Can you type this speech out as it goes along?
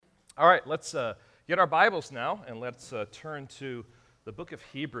All right, let's get our Bibles now, and let's turn to the book of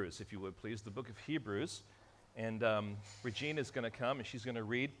Hebrews, if you would, please. The book of Hebrews. And Regina is going to come, and she's going to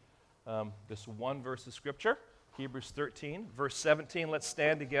read this one verse of Scripture, Hebrews 13, verse 17. Let's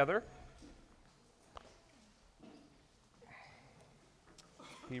stand together.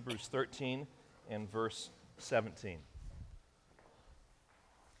 Hebrews 13 and verse 17.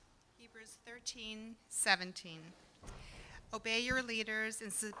 Hebrews 13:17. Obey your leaders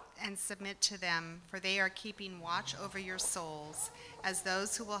and submit to them, for they are keeping watch over your souls, as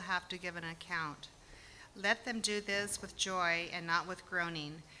those who will have to give an account. Let them do this with joy and not with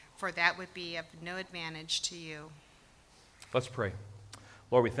groaning, for that would be of no advantage to you. Let's pray.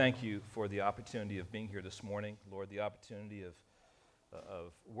 Lord, we thank you for the opportunity of being here this morning. Lord, the opportunity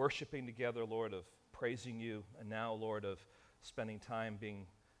of worshiping together, Lord, of praising you, and now, Lord, of spending time being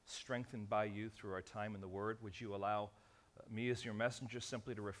strengthened by you through our time in the Word. Would you allow me as your messenger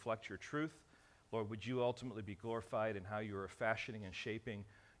simply to reflect your truth? Lord, would you ultimately be glorified in how you are fashioning and shaping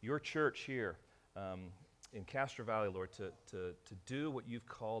your church here in Castro Valley, Lord, to do what you've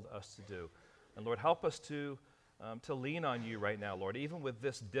called us to do. And Lord, help us to lean on you right now, Lord, even with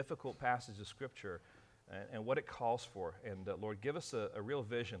this difficult passage of Scripture and what it calls for. And Lord, give us a real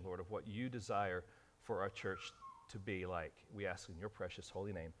vision, Lord, of what you desire for our church to be like. We ask in your precious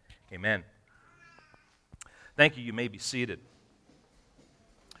holy name. Amen. Thank you. You may be seated.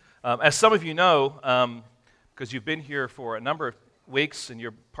 As some of you know, because you've been here for a number of weeks and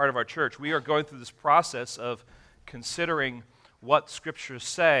you're part of our church, we are going through this process of considering what Scriptures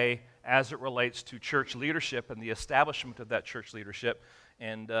say as it relates to church leadership and the establishment of that church leadership.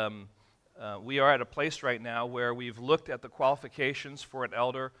 And we are at a place right now where we've looked at the qualifications for an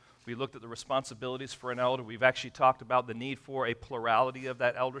elder. We looked at the responsibilities for an elder. We've actually talked about the need for a plurality of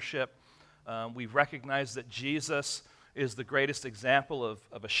that eldership. We've recognized that Jesus is the greatest example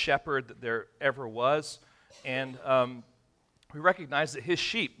of a shepherd that there ever was. And we recognize that his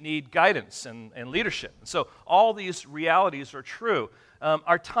sheep need guidance and leadership. And so all these realities are true.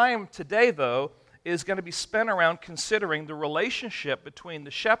 Our time today, though, is going to be spent around considering the relationship between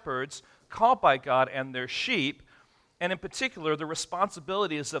the shepherds called by God and their sheep, and in particular, the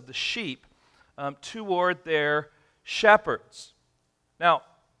responsibilities of the sheep toward their shepherds. Now,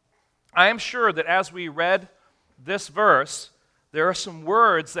 I am sure that as we read this verse, there are some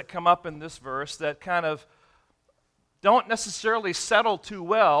words that come up in this verse that kind of don't necessarily settle too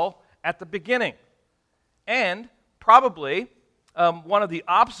well at the beginning. And probably one of the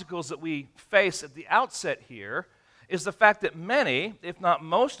obstacles that we face at the outset here is the fact that many, if not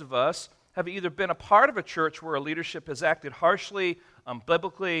most of us, have either been a part of a church where a leadership has acted harshly,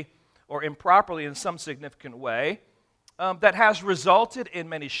 unbiblically, or improperly in some significant way, that has resulted in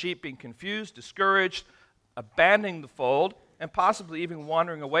many sheep being confused, discouraged, abandoning the fold, and possibly even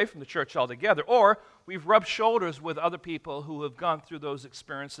wandering away from the church altogether. Or we've rubbed shoulders with other people who have gone through those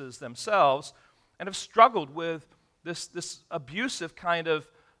experiences themselves and have struggled with this abusive kind of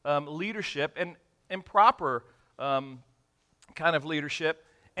leadership and improper kind of leadership.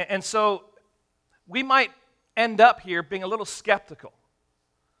 And so we might end up here being a little skeptical.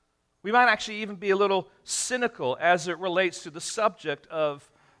 We might actually even be a little cynical as it relates to the subject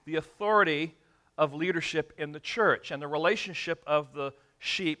of the authority of leadership in the church and the relationship of the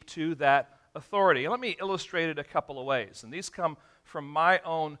sheep to that authority. And let me illustrate it a couple of ways. And these come from my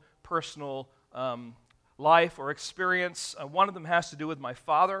own personal life or experience. One of them has to do with my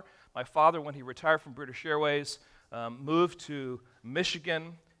father. My father, when he retired from British Airways, moved to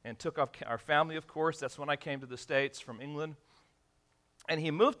Michigan and took off our family, of course. That's when I came to the States from England. And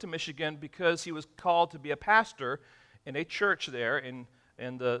he moved to Michigan because he was called to be a pastor in a church there in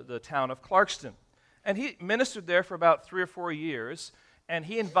the town of Clarkston. And he ministered there for about 3 or 4 years, and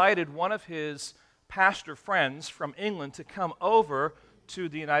he invited one of his pastor friends from England to come over to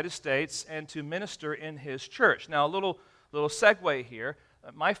the United States and to minister in his church. Now, a little segue here.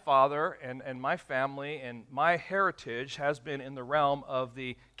 My father and my family and my heritage has been in the realm of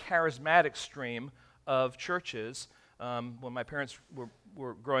the charismatic stream of churches. When my parents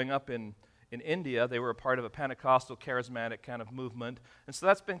were growing up in India, they were a part of a Pentecostal charismatic kind of movement. And so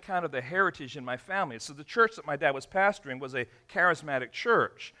that's been kind of the heritage in my family. So the church that my dad was pastoring was a charismatic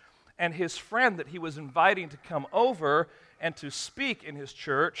church. And his friend that he was inviting to come over and to speak in his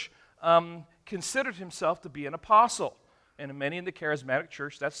church considered himself to be an apostle. And many in the charismatic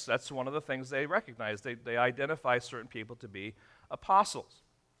church, that's one of the things they recognize. They identify certain people to be apostles.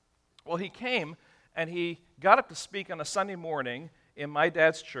 Well, he came and he got up to speak on a Sunday morning in my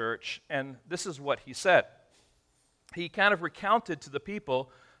dad's church, and this is what he said. He kind of recounted to the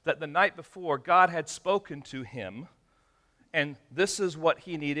people that the night before God had spoken to him And this is what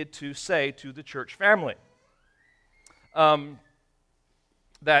he needed to say to the church family.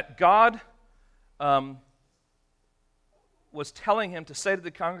 That God was telling him to say to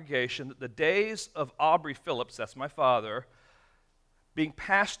the congregation that the days of Aubrey Phillips, that's my father, being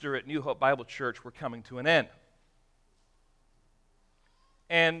pastor at New Hope Bible Church were coming to an end.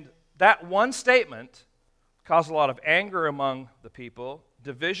 And that one statement caused a lot of anger among the people,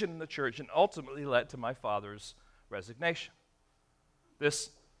 division in the church, and ultimately led to my father's resignation. This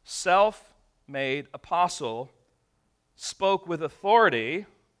self-made apostle spoke with authority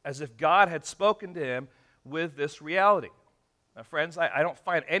as if God had spoken to him with this reality. Now, friends, I don't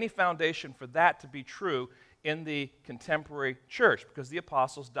find any foundation for that to be true in the contemporary church because the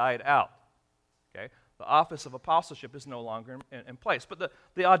apostles died out. Okay? The office of apostleship is no longer in place. But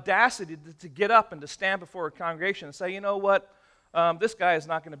the audacity to get up and to stand before a congregation and say, you know what, this guy is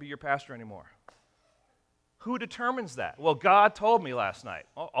not going to be your pastor anymore. Who determines that? Well, God told me last night.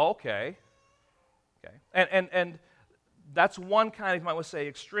 Oh, okay. And that's one kind of, you might want to say,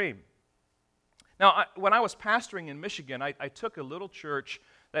 extreme. Now, when I was pastoring in Michigan, I took a little church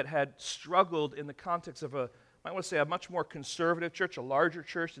that had struggled in the context of I want to say a much more conservative church, a larger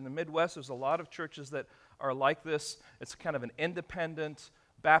church in the Midwest. There's a lot of churches that are like this. It's kind of an independent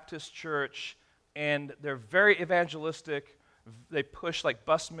Baptist church, and they're very evangelistic. They push like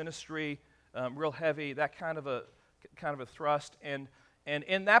bus ministry, real heavy, that kind of a thrust. And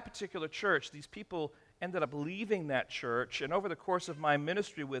in that particular church, these people ended up leaving that church, and over the course of my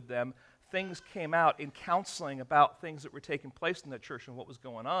ministry with them, things came out in counseling about things that were taking place in that church and what was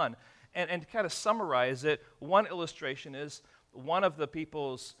going on. And to kind of summarize it, one illustration is one of the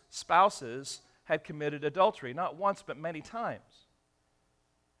people's spouses had committed adultery, not once but many times.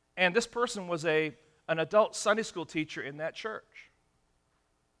 And this person was an adult Sunday school teacher in that church.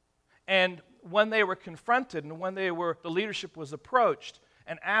 And when they were confronted and when the leadership was approached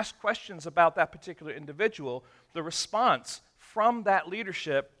and asked questions about that particular individual, the response from that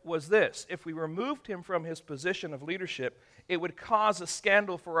leadership was this: if we removed him from his position of leadership, it would cause a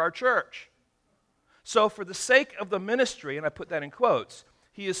scandal for our church. So for the sake of the ministry, and I put that in quotes,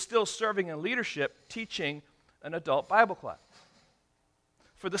 he is still serving in leadership, teaching an adult Bible class.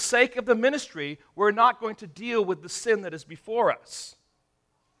 For the sake of the ministry, we're not going to deal with the sin that is before us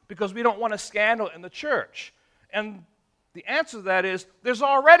because we don't want a scandal in the church. And the answer to that is there's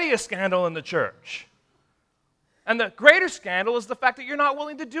already a scandal in the church. And the greater scandal is the fact that you're not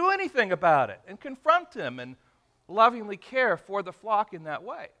willing to do anything about it and confront him and lovingly care for the flock in that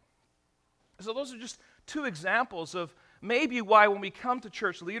way. So those are just two examples of maybe why when we come to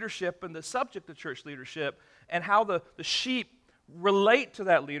church leadership and the subject of church leadership and how the sheep relate to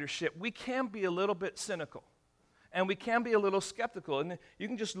that leadership, we can be a little bit cynical and we can be a little skeptical. And you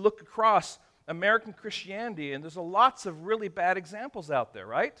can just look across American Christianity and there's lots of really bad examples out there,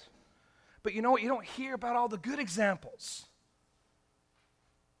 right? But you know what? You don't hear about all the good examples.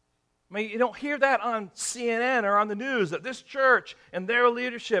 I mean, you don't hear that on CNN or on the news that this church and their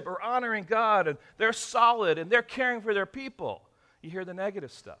leadership are honoring God and they're solid and they're caring for their people. You hear the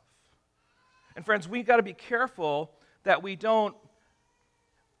negative stuff. And friends, we've got to be careful that we don't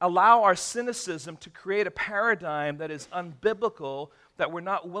allow our cynicism to create a paradigm that is unbiblical, that we're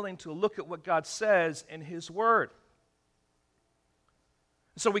not willing to look at what God says in His Word.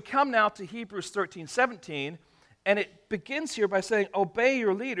 So we come now to Hebrews 13:17, and it begins here by saying, obey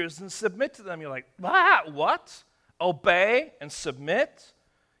your leaders and submit to them. You're like, what? Obey and submit?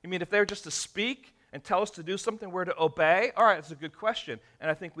 You mean if they're just to speak and tell us to do something, we're to obey? All right, that's a good question. And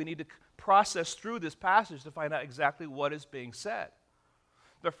I think we need to process through this passage to find out exactly what is being said.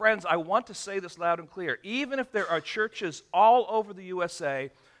 But friends, I want to say this loud and clear. Even if there are churches all over the USA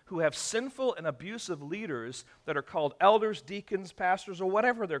who have sinful and abusive leaders that are called elders, deacons, pastors, or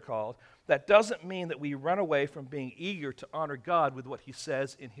whatever they're called, that doesn't mean that we run away from being eager to honor God with what He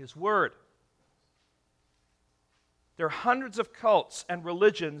says in His Word. There are hundreds of cults and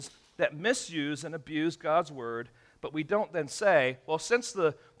religions that misuse and abuse God's Word, but we don't then say, well, since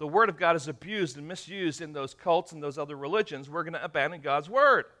the Word of God is abused and misused in those cults and those other religions, we're going to abandon God's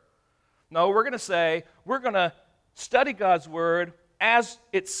Word. No, we're going to say, we're going to study God's Word as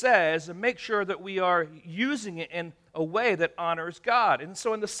it says and make sure that we are using it in a way that honors God. And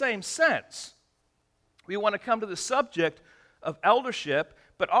so in the same sense, we want to come to the subject of eldership,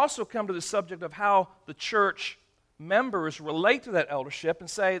 but also come to the subject of how the church members relate to that eldership and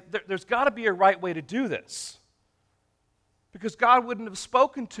say, there's got to be a right way to do this. Because God wouldn't have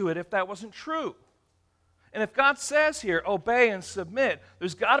spoken to it if that wasn't true. And if God says here, obey and submit,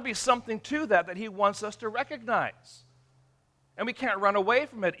 there's got to be something to that He wants us to recognize. And we can't run away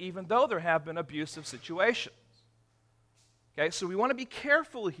from it even though there have been abusive situations. Okay, so we want to be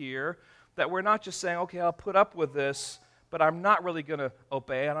careful here that we're not just saying, okay, I'll put up with this, but I'm not really going to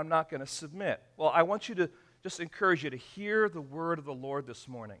obey and I'm not going to submit. Well, I want you to just encourage you to hear the word of the Lord this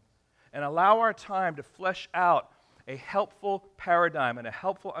morning and allow our time to flesh out a helpful paradigm and a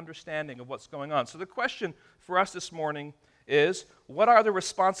helpful understanding of what's going on. So the question for us this morning is, what are the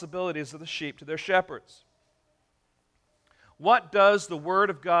responsibilities of the sheep to their shepherds? What does the Word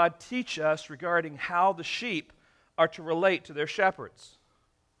of God teach us regarding how the sheep are to relate to their shepherds?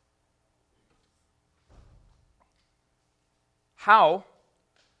 How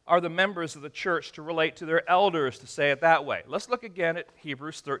are the members of the church to relate to their elders, to say it that way? Let's look again at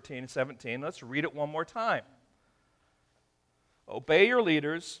Hebrews 13 and 17. Let's read it one more time. Obey your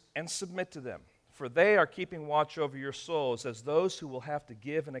leaders and submit to them, for they are keeping watch over your souls as those who will have to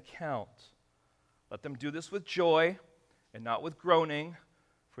give an account. Let them do this with joy and not with groaning,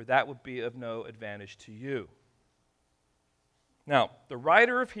 for that would be of no advantage to you. Now, the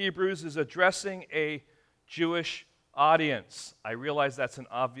writer of Hebrews is addressing a Jewish audience. I realize that's an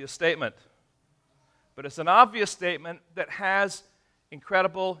obvious statement, but it's an obvious statement that has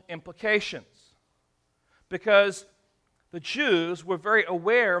incredible implications, because the Jews were very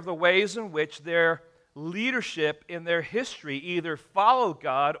aware of the ways in which their leadership in their history either followed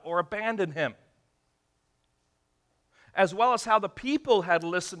God or abandoned Him, as well as how the people had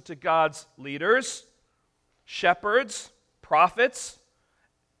listened to God's leaders, shepherds, prophets,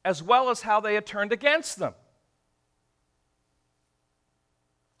 as well as how they had turned against them.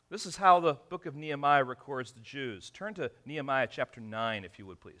 This is how the book of Nehemiah records the Jews. Turn to Nehemiah chapter 9, if you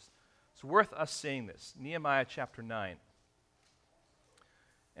would, please. It's worth us seeing this. Nehemiah chapter 9.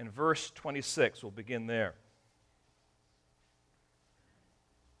 And verse 26, we'll begin there.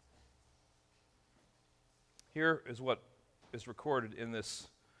 Here is what is recorded in this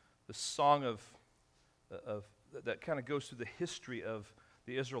song of that kind of goes through the history of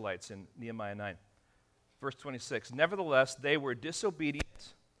the Israelites in Nehemiah 9. Verse 26, nevertheless, they were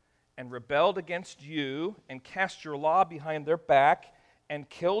disobedient and rebelled against you and cast your law behind their back and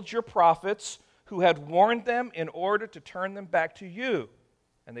killed your prophets who had warned them in order to turn them back to you.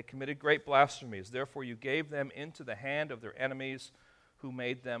 And they committed great blasphemies. Therefore you gave them into the hand of their enemies who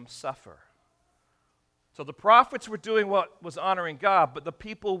made them suffer. So the prophets were doing what was honoring God, but the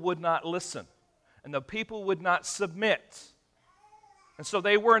people would not listen. And the people would not submit. And so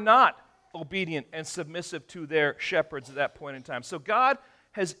they were not obedient and submissive to their shepherds at that point in time. So God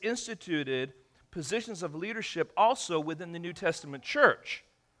has instituted positions of leadership also within the New Testament church.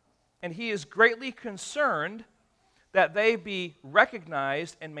 And He is greatly concerned that they be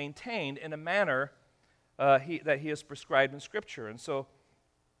recognized and maintained in a manner that He has prescribed in Scripture. And so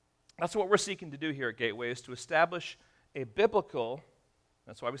that's what we're seeking to do here at Gateway, is to establish a biblical,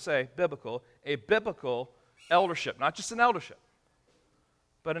 that's why we say biblical, a biblical eldership. Not just an eldership,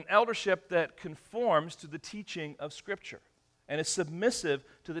 but an eldership that conforms to the teaching of Scripture and is submissive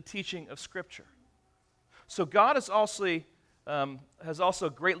to the teaching of Scripture. So God has also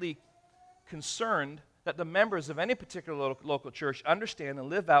greatly concerned that the members of any particular local church understand and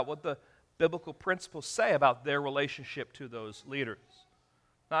live out what the biblical principles say about their relationship to those leaders.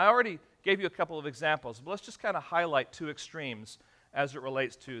 Now, I already gave you a couple of examples, but let's just kind of highlight two extremes as it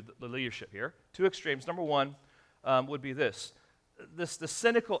relates to the leadership here. Two extremes. Number one would be the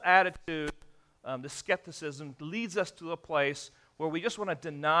cynical attitude, the skepticism leads us to a place where we just want to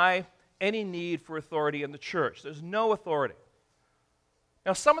deny any need for authority in the church. There's no authority.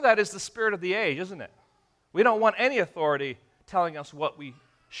 Now, some of that is the spirit of the age, isn't it? We don't want any authority telling us what we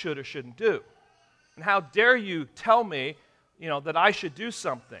should or shouldn't do. And how dare you tell me, that I should do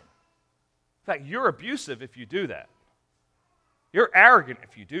something? In fact, you're abusive if you do that. You're arrogant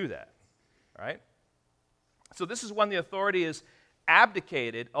if you do that, right? So this is when the authority is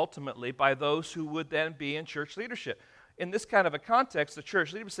abdicated ultimately by those who would then be in church leadership. In this kind of a context, the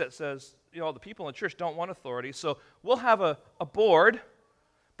church leadership says, the people in the church don't want authority, so we'll have a board,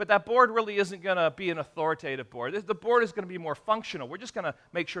 but that board really isn't going to be an authoritative board. The board is going to be more functional. We're just going to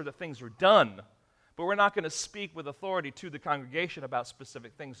make sure that things are done, but we're not going to speak with authority to the congregation about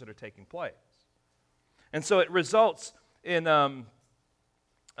specific things that are taking place. And so it results in a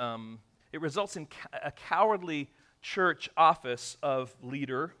cowardly church office of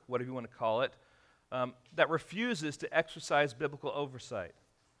leader, whatever you want to call it, that refuses to exercise biblical oversight.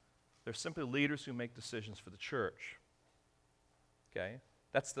 They're simply leaders who make decisions for the church. Okay?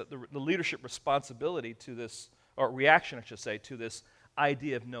 That's the leadership responsibility to this, or reaction, I should say, to this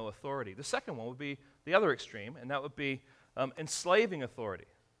idea of no authority. The second one would be the other extreme, and that would be enslaving authority.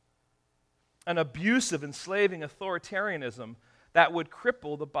 An abusive, enslaving authoritarianism that would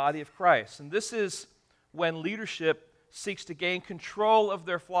cripple the body of Christ. And this is when leadership seeks to gain control of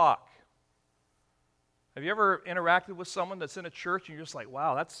their flock. Have you ever interacted with someone that's in a church and you're just like,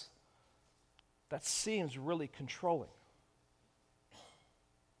 wow, that seems really controlling?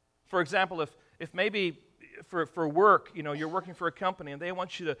 For example, if maybe for work, you're working for a company and they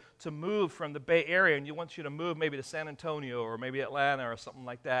want you to move from the Bay Area and you want you to move maybe to San Antonio or maybe Atlanta or something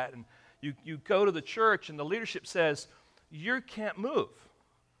like that, and you go to the church and the leadership says, you can't move.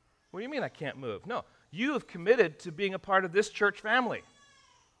 What do you mean I can't move? No, you have committed to being a part of this church family.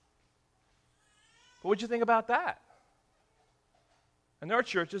 But what do you think about that? And there are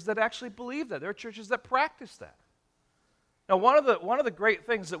churches that actually believe that. There are churches that practice that. Now, one of the great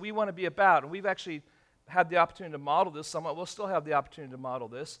things that we want to be about, and we've actually had the opportunity to model this somewhat, we'll still have the opportunity to model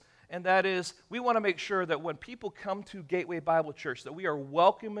this, and that is we want to make sure that when people come to Gateway Bible Church, that we are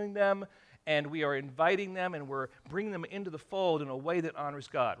welcoming them and we are inviting them and we're bringing them into the fold in a way that honors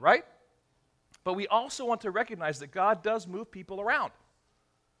God, right? But we also want to recognize that God does move people around.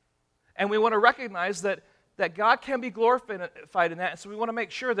 And we want to recognize that God can be glorified in that. And so we want to make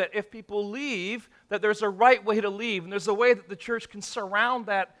sure that if people leave, that there's a right way to leave. And there's a way that the church can surround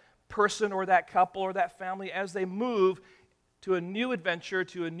that person or that couple or that family as they move to a new adventure,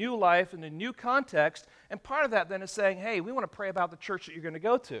 to a new life, and a new context. And part of that then is saying, hey, we want to pray about the church that you're going to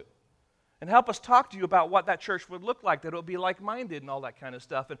go to. And help us talk to you about what that church would look like, that it would be like-minded and all that kind of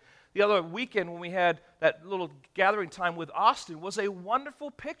stuff. And the other weekend when we had that little gathering time with Austin was a wonderful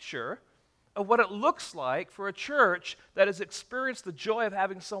picture of what it looks like for a church that has experienced the joy of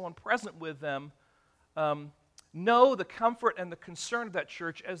having someone present with them, know the comfort and the concern of that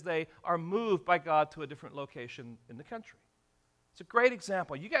church as they are moved by God to a different location in the country. It's a great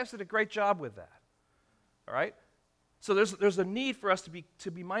example. You guys did a great job with that. All right? So there's a need for us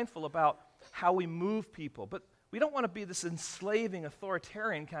to be mindful about how we move people. But we don't want to be this enslaving,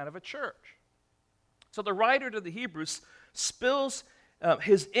 authoritarian kind of a church. So the writer to the Hebrews spills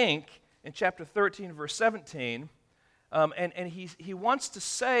his ink in chapter 13, verse 17, and he wants to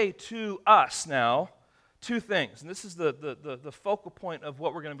say to us now two things. And this is the focal point of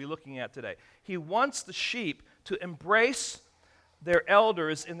what we're going to be looking at today. He wants the sheep to embrace their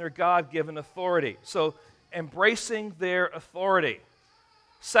elders in their God-given authority. So embracing their authority.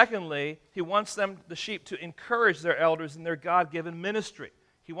 Secondly, he wants the sheep to encourage their elders in their God-given ministry.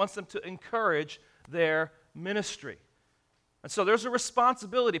 He wants them to encourage their ministry. And so there's a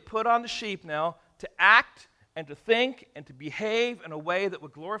responsibility put on the sheep now to act and to think and to behave in a way that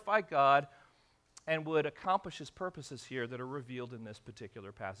would glorify God and would accomplish his purposes here that are revealed in this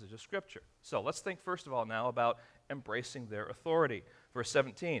particular passage of Scripture. So let's think first of all now about embracing their authority. Verse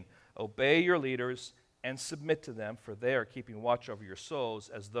 17, obey your leaders and submit to them, for they are keeping watch over your souls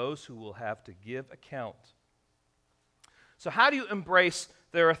as those who will have to give account. So how do you embrace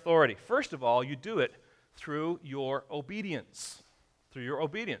their authority? First of all, you do it through your obedience. Through your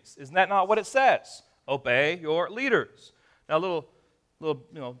obedience. Isn't that not what it says? Obey your leaders. Now, a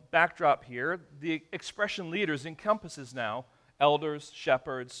little backdrop here. The expression leaders encompasses now elders,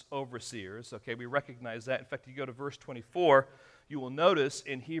 shepherds, overseers. Okay, we recognize that. In fact, you go to verse 24, you will notice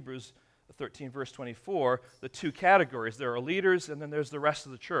in Hebrews 13, verse 24, the two categories. There are leaders, and then there's the rest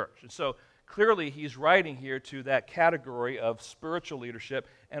of the church. And so clearly he's writing here to that category of spiritual leadership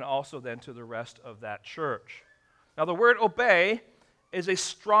and also then to the rest of that church. Now, the word obey is a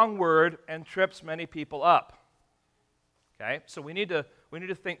strong word and trips many people up. Okay, so we need to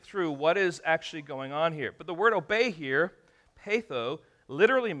think through what is actually going on here. But the word obey here, peitho,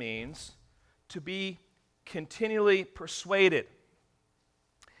 literally means to be continually persuaded.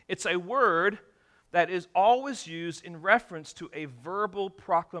 It's a word that is always used in reference to a verbal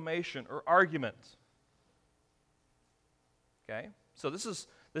proclamation or argument. Okay? So this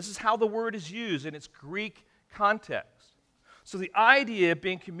is how the word is used in its Greek context. So the idea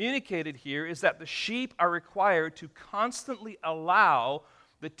being communicated here is that the sheep are required to constantly allow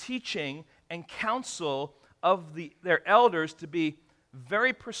the teaching and counsel of their elders to be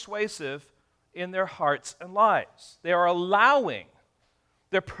very persuasive in their hearts and lives. They are allowing,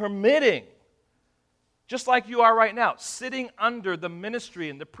 they're permitting, just like you are right now, sitting under the ministry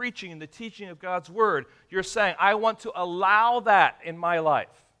and the preaching and the teaching of God's word. You're saying, I want to allow that in my life.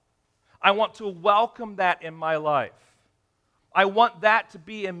 I want to welcome that in my life. I want that to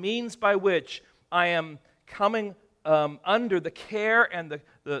be a means by which I am coming under the care and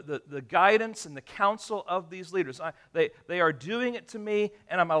the guidance and the counsel of these leaders. They are doing it to me,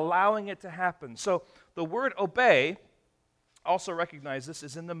 and I'm allowing it to happen. So the word obey, also recognize this,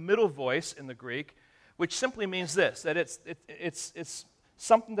 is in the middle voice in the Greek, which simply means this, that it's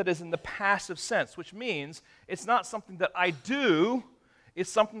something that is in the passive sense, which means it's not something that I do,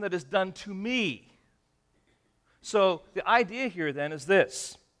 it's something that is done to me. So the idea here then is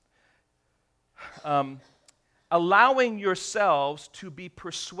this. Allowing yourselves to be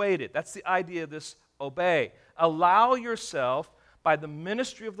persuaded. That's the idea of this obey. Allow yourself, by the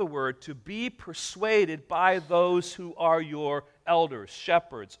ministry of the word, to be persuaded by those who are your elders,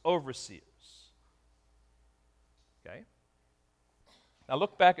 shepherds, overseers. Okay? Now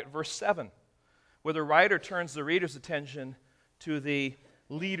look back at verse 7, where the writer turns the reader's attention to the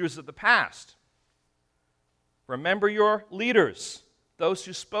leaders of the past. Remember your leaders, those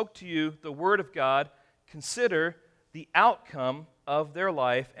who spoke to you the word of God. Consider the outcome of their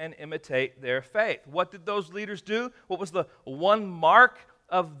life and imitate their faith. What did those leaders do? What was the one mark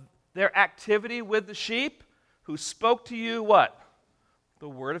of their activity with the sheep? Who spoke to you what? The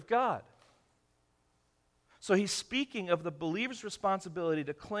word of God. So he's speaking of the believer's responsibility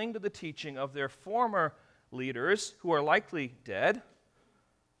to cling to the teaching of their former leaders who are likely dead.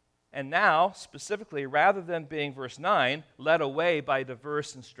 And now, specifically, rather than being, verse 9, led away by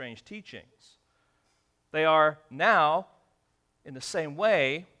diverse and strange teachings, they are now, in the same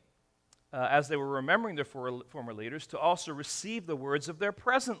way as they were remembering their former leaders, to also receive the words of their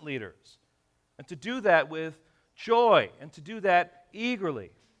present leaders, and to do that with joy, and to do that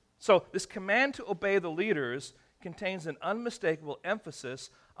eagerly. So this command to obey the leaders contains an unmistakable emphasis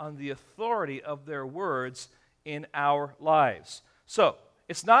on the authority of their words in our lives. So,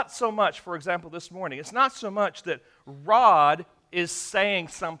 it's not so much, for example, this morning, it's not so much that Rod is saying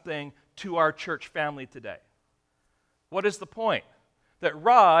something to our church family today. What is the point? That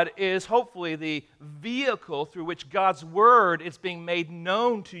Rod is hopefully the vehicle through which God's word is being made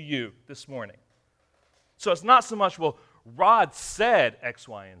known to you this morning. So it's not so much, well, Rod said X,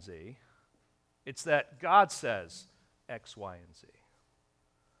 Y, and Z. It's that God says X, Y, and Z.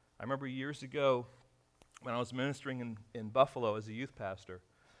 I remember years ago when I was ministering in Buffalo as a youth pastor.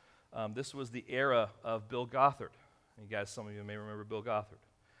 This was the era of Bill Gothard. You guys, some of you may remember Bill Gothard.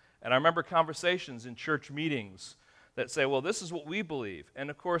 And I remember conversations in church meetings that say, well, this is what we believe.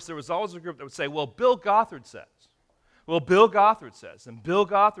 And of course, there was always a group that would say, well, Bill Gothard says. Well, Bill Gothard says, and Bill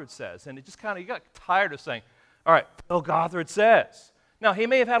Gothard says. And it just kind of, you got tired of saying, all right, Bill Gothard says. Now, he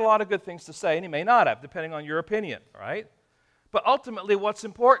may have had a lot of good things to say, and he may not have, depending on your opinion, all right? But ultimately, what's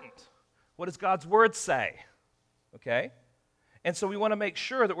important? What does God's word say? Okay? And so we want to make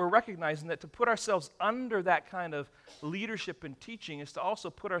sure that we're recognizing that to put ourselves under that kind of leadership and teaching is to also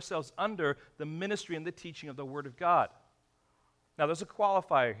put ourselves under the ministry and the teaching of the Word of God. Now, there's a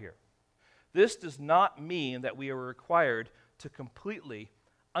qualifier here. This does not mean that we are required to completely,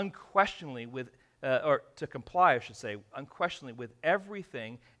 unquestionably or to comply, I should say, unquestionably with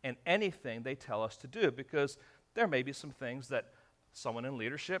everything and anything they tell us to do, because there may be some things that someone in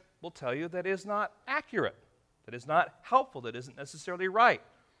leadership will tell you that is not accurate, that is not helpful, that isn't necessarily right.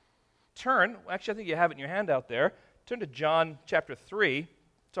 Actually, I think you have it in your handout there. Turn to John chapter 3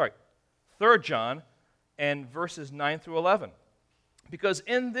 John, and verses 9 through 11. Because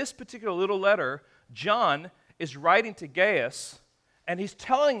in this particular little letter, John is writing to Gaius, and he's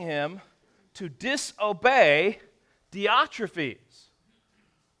telling him to disobey Diotrephes,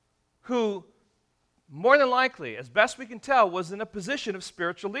 who more than likely, as best we can tell, was in a position of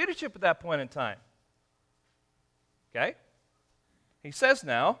spiritual leadership at that point in time. Okay? He says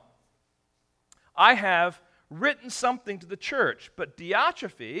now, I have written something to the church, but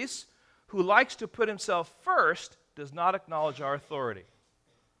Diotrephes, who likes to put himself first, does not acknowledge our authority.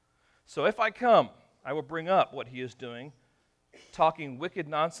 So if I come, I will bring up what he is doing, talking wicked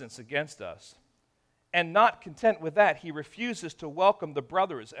nonsense against us. And not content with that, he refuses to welcome the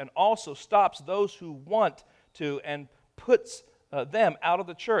brothers and also stops those who want to and puts them out of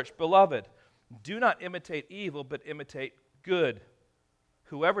the church. Beloved, do not imitate evil, but imitate good.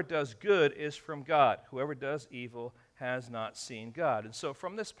 Whoever does good is from God. Whoever does evil has not seen God. And so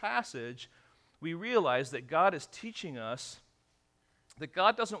from this passage, we realize that God is teaching us that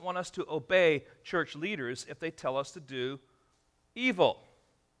God doesn't want us to obey church leaders if they tell us to do evil.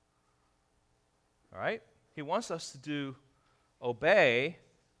 All right? He wants us to obey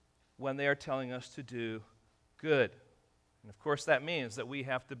when they are telling us to do good. And of course, that means that we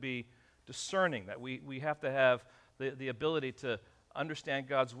have to be discerning, that we have to have the ability to understand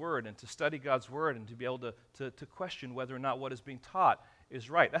God's word and to study God's word and to be able to question whether or not what is being taught is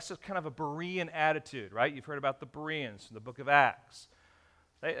right. That's just kind of a Berean attitude, right? You've heard about the Bereans in the book of Acts.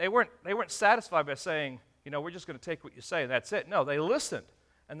 They weren't satisfied by saying, we're just going to take what you say and that's it. No, they listened.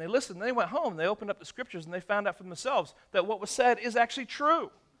 And they listened, and they went home, and they opened up the scriptures, and they found out for themselves that what was said is actually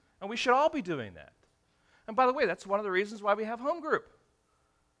true. And we should all be doing that. And by the way, that's one of the reasons why we have home group.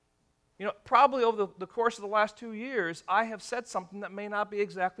 Probably over the course of the last 2 years, I have said something that may not be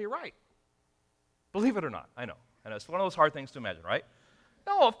exactly right. Believe it or not, I know. And it's one of those hard things to imagine, right?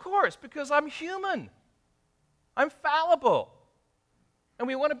 No, of course, because I'm human. I'm fallible. And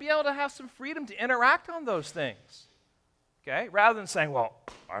we want to be able to have some freedom to interact on those things. Okay? Rather than saying, well,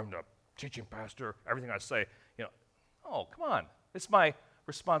 I'm the teaching pastor, everything I say, oh, come on. It's my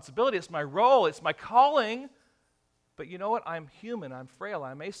responsibility, it's my role, it's my calling. But you know what? I'm human, I'm frail.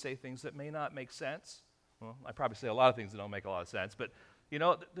 I may say things that may not make sense. Well, I probably say a lot of things that don't make a lot of sense, but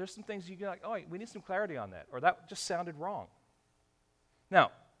there's some things you get like, oh, we need some clarity on that, or that just sounded wrong.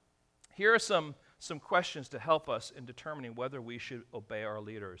 Now, here are some questions to help us in determining whether we should obey our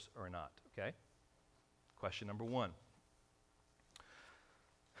leaders or not, okay? Question number 1.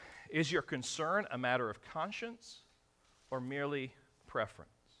 Is your concern a matter of conscience or merely preference?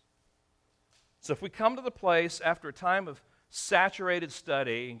 So if we come to the place after a time of saturated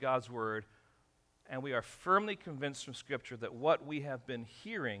study in God's Word, and we are firmly convinced from Scripture that what we have been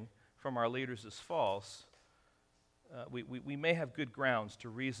hearing from our leaders is false, we may have good grounds to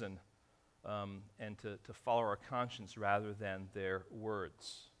reason and to follow our conscience rather than their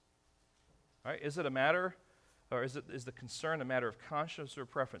words. All right? Is it a matter, or is the concern a matter of conscience or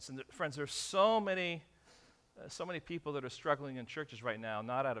preference? And friends, there's so many people that are struggling in churches right now,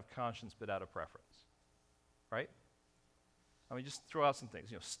 not out of conscience, but out of preference. Right? I mean, just throw out some things.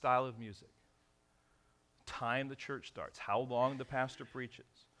 Style of music, time the church starts, how long the pastor preaches,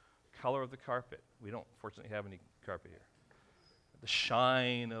 color of the carpet. We don't, fortunately, have any carpet here. The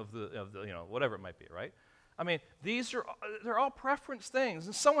shine of the whatever it might be, right? I mean, they're all preference things,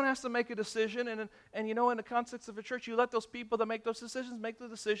 and someone has to make a decision, and in the context of a church, you let those people that make those decisions make the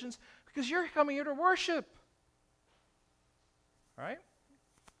decisions because you're coming here to worship. All right?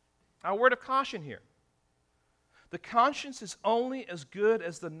 Our word of caution here. The conscience is only as good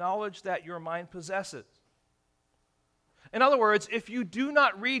as the knowledge that your mind possesses. In other words, if you do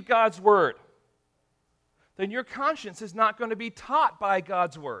not read God's Word, then your conscience is not going to be taught by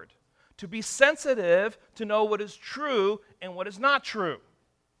God's Word to be sensitive to know what is true and what is not true.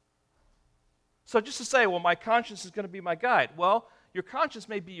 So just to say, well, my conscience is going to be my guide. Well, your conscience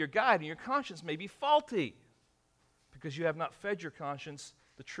may be your guide, and your conscience may be faulty because you have not fed your conscience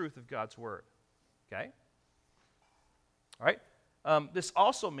the truth of God's Word. Okay? All right? This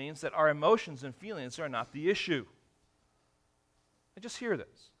also means that our emotions and feelings are not the issue. And just hear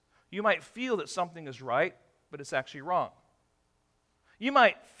this. You might feel that something is right, but it's actually wrong. You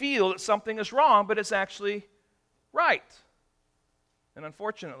might feel that something is wrong, but it's actually right. And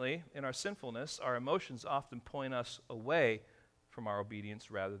unfortunately, in our sinfulness, our emotions often point us away from our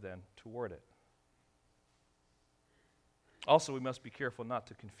obedience rather than toward it. Also, we must be careful not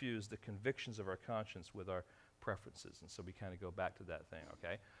to confuse the convictions of our conscience with our preferences. And so we kind of go back to that thing,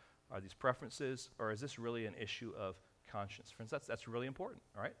 okay? Are these preferences, or is this really an issue of conscience? Friends, that's really important,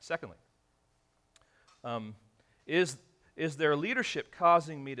 all right? Secondly, is their leadership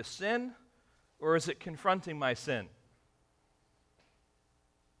causing me to sin, or is it confronting my sin?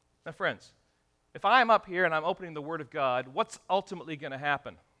 Now, friends, if I'm up here and I'm opening the Word of God, what's ultimately going to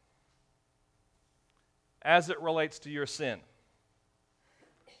happen as it relates to your sin?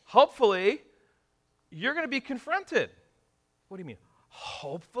 Hopefully, you're going to be confronted. What do you mean?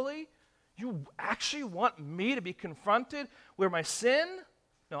 Hopefully? You actually want me to be confronted with my sin?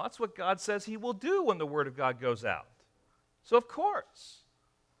 No, that's what God says He will do when the Word of God goes out. So of course.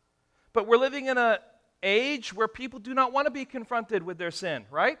 But we're living in an age where people do not want to be confronted with their sin,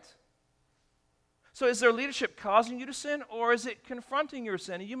 right? So is their leadership causing you to sin, or is it confronting your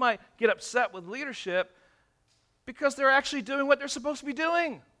sin? And you might get upset with leadership because they're actually doing what they're supposed to be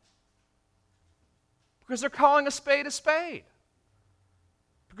doing. Because they're calling a spade a spade.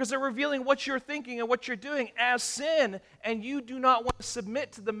 Because they're revealing what you're thinking and what you're doing as sin, and you do not want to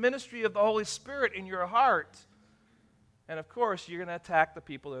submit to the ministry of the Holy Spirit in your heart. And of course, you're going to attack the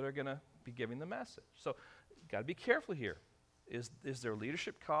people that are going to be giving the message. So you've got to be careful here. Is their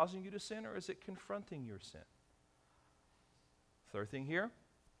leadership causing you to sin, or is it confronting your sin? Third thing here,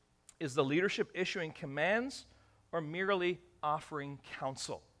 is the leadership issuing commands or merely offering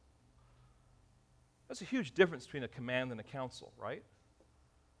counsel? That's a huge difference between a command and a counsel, right?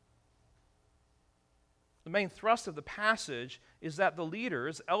 The main thrust of the passage is that the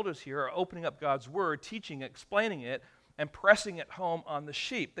leaders, elders here, are opening up God's Word, teaching it, explaining it, and pressing it home on the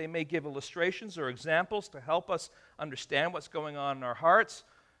sheep. They may give illustrations or examples to help us understand what's going on in our hearts,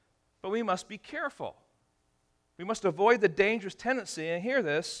 but we must be careful. We must avoid the dangerous tendency, and hear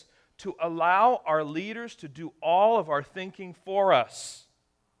this, to allow our leaders to do all of our thinking for us.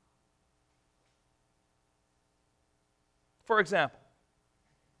 For example,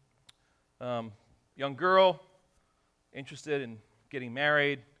 young girl interested in getting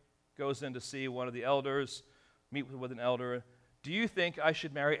married, goes in to see one of the elders. meet with an elder, do you think I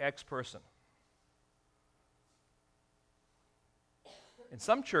should marry X person? In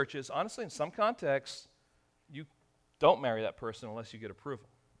some churches, honestly, in some contexts, you don't marry that person unless you get approval.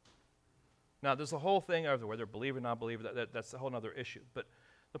 Now, there's a whole thing of whether believer or not believer, that's a whole other issue. But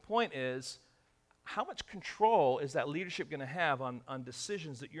the point is, how much control is that leadership going to have on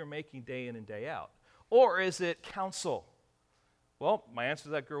decisions that you're making day in and day out? Or is it counsel? Well, my answer to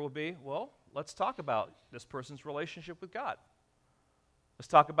that girl would be, well, let's talk about this person's relationship with God. Let's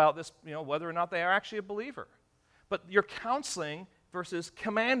talk about this, whether or not they are actually a believer. But you're counseling versus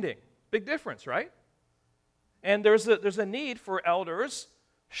commanding. Big difference, right? And there's a need for elders,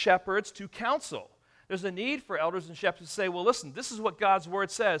 shepherds to counsel. There's a need for elders and shepherds to say, well, listen, this is what God's word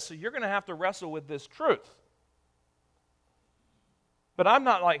says, so you're going to have to wrestle with this truth. But I'm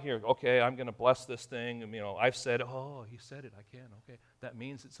not like here, okay, I'm going to bless this thing, and I've said, oh, he said it, I can, okay. That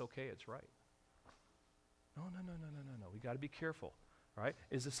means it's okay, it's right. No. We got to be careful, right?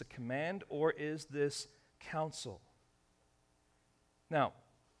 Is this a command or is this counsel? Now,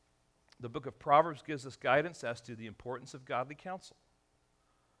 the book of Proverbs gives us guidance as to the importance of godly counsel.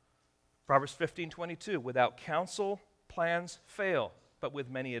 Proverbs 15:22, without counsel, plans fail, but with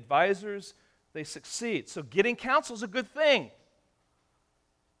many advisors, they succeed. So getting counsel is a good thing.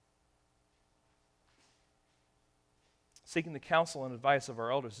 Seeking the counsel and advice of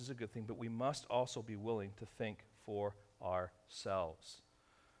our elders is a good thing, but we must also be willing to think for ourselves.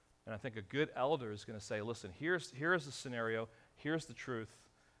 And I think a good elder is going to say, listen, here's the scenario, here's the truth.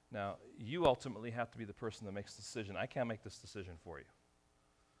 Now, you ultimately have to be the person that makes the decision. I can't make this decision for you.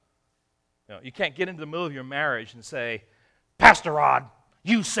 You can't get into the middle of your marriage and say, Pastor Rod,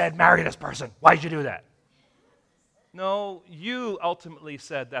 you said marry this person. Why'd you do that? No, you ultimately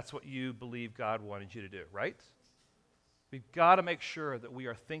said that's what you believe God wanted you to do, right? We've got to make sure that we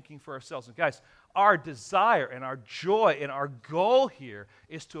are thinking for ourselves. And guys, our desire and our joy and our goal here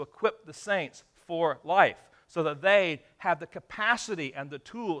is to equip the saints for life so that they have the capacity and the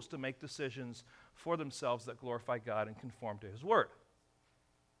tools to make decisions for themselves that glorify God and conform to His Word.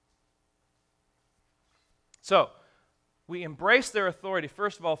 So, we embrace their authority,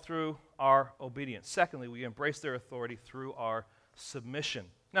 first of all, through our obedience. Secondly, we embrace their authority through our submission.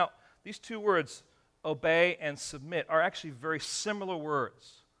 Now, these two words, obey and submit, are actually very similar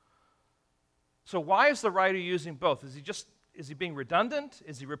words. So why is the writer using both? Is he being redundant?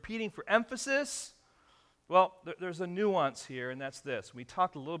 Is he repeating for emphasis? Well, there's a nuance here, and that's this. We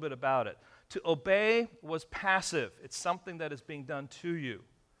talked a little bit about it. To obey was passive. It's something that is being done to you.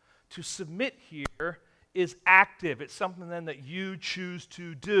 To submit here is active. It's something then that you choose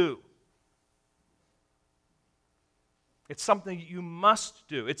to do. It's something you must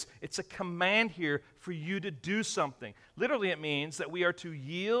do. It's a command here for you to do something. Literally, it means that we are to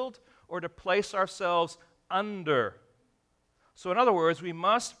yield or to place ourselves under. So in other words, we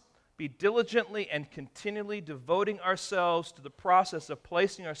must be diligently and continually devoting ourselves to the process of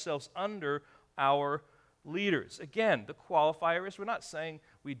placing ourselves under our leaders. Again, the qualifier is we're not saying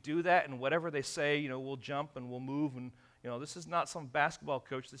we do that and whatever they say, we'll jump and we'll move and this is not some basketball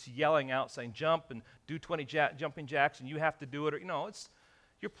coach that's yelling out saying jump and do 20 jumping jacks and you have to do it.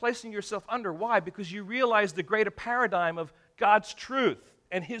 You're placing yourself under. Why? Because you realize the greater paradigm of God's truth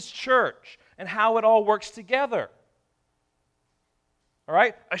and His church and how it all works together. All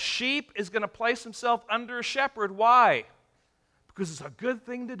right? A sheep is going to place himself under a shepherd. Why? Because it's a good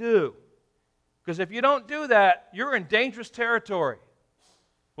thing to do. Because if you don't do that, you're in dangerous territory.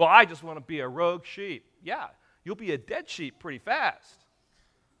 Well, I just want to be a rogue sheep. Yeah, you'll be a dead sheep pretty fast.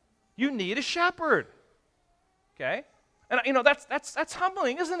 You need a shepherd. Okay? And that's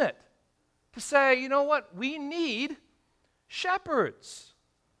humbling, isn't it? To say, you know what? We need shepherds.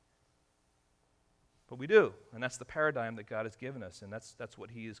 But we do, and that's the paradigm that God has given us, and that's what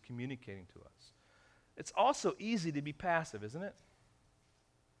He is communicating to us. It's also easy to be passive, isn't it?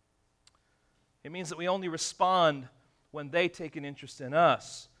 It means that we only respond when they take an interest in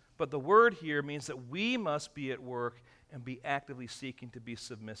us. But the word here means that we must be at work and be actively seeking to be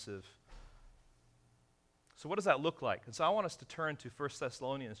submissive. So what does that look like? And so I want us to turn to 1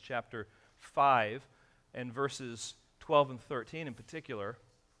 Thessalonians chapter 5 and verses 12 and 13 in particular.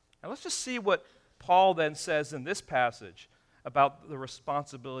 And let's just see what Paul then says in this passage about the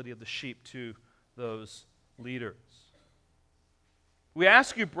responsibility of the sheep to those leaders. We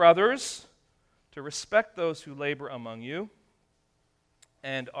ask you, brothers, to respect those who labor among you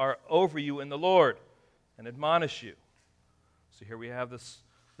and are over you in the Lord and admonish you. So here we have this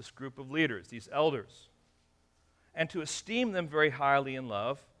group of leaders, these elders. And to esteem them very highly in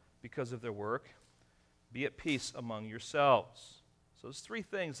love because of their work. Be at peace among yourselves. So there's three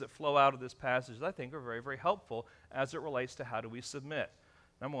things that flow out of this passage that I think are very, very helpful as it relates to how do we submit.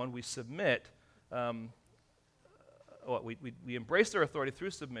 Number one, we submit. We embrace their authority through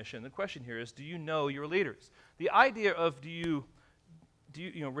submission. The question here is, do you know your leaders? The idea of do you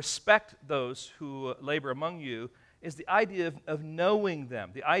respect those who labor among you is the idea of knowing them,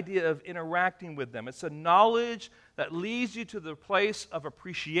 the idea of interacting with them. It's a knowledge that leads you to the place of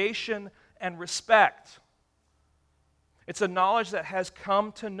appreciation and respect. It's a knowledge that has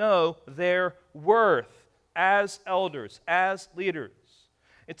come to know their worth as elders, as leaders.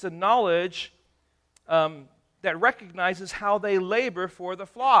 It's a knowledge that recognizes how they labor for the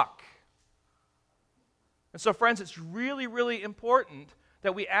flock. And so, friends, it's really, really important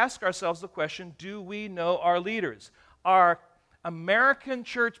that we ask ourselves the question, do we know our leaders? Our American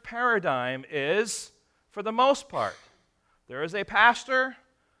church paradigm is, for the most part, there is a pastor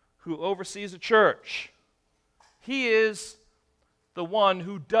who oversees a church. He is the one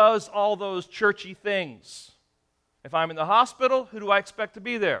who does all those churchy things. If I'm in the hospital, who do I expect to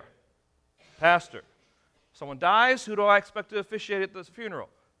be there? Pastor. If someone dies, who do I expect to officiate at the funeral?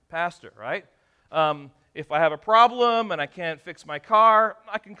 Pastor, right? If I have a problem and I can't fix my car,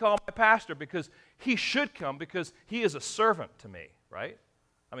 I can call my pastor because he should come because he is a servant to me, right?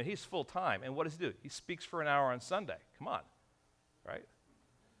 I mean, he's full-time. And what does he do? He speaks for an hour on Sunday. Come on, right?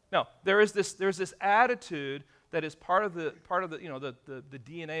 Now, there's this attitude that is part of the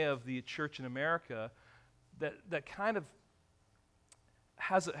DNA of the church in America that kind of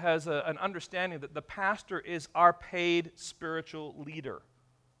has an understanding that the pastor is our paid spiritual leader.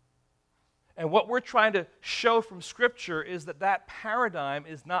 And what we're trying to show from Scripture is that paradigm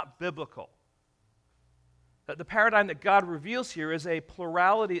is not biblical. That the paradigm that God reveals here is a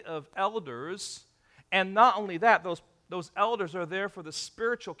plurality of elders, and not only that, those elders are there for the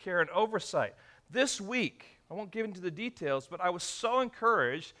spiritual care and oversight. This week, I won't get into the details, but I was so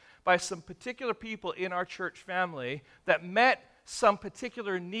encouraged by some particular people in our church family that met some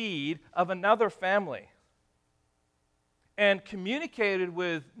particular need of another family and communicated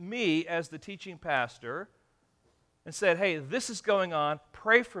with me as the teaching pastor and said, hey, this is going on,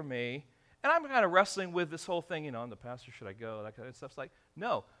 pray for me. And I'm kind of wrestling with this whole thing, and the pastor, should I go, that kind of stuff. It's like,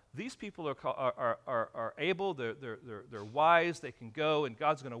 no, these people are able, they're wise, they can go, and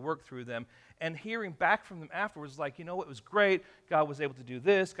God's going to work through them. And hearing back from them afterwards, like, it was great, God was able to do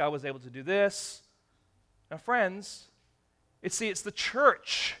this, God was able to do this. Now, friends, it's the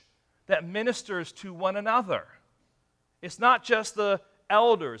church that ministers to one another. It's not just the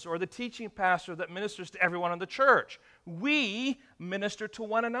elders or the teaching pastor that ministers to everyone in the church. We minister to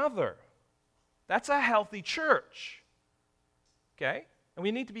one another. That's a healthy church. Okay? And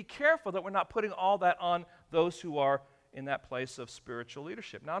we need to be careful that we're not putting all that on those who are in that place of spiritual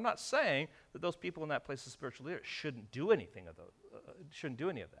leadership. Now, I'm not saying that those people in that place of spiritual leadership shouldn't do any of that.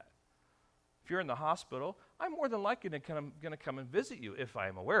 If you're in the hospital, I'm more than likely going to come and visit you if I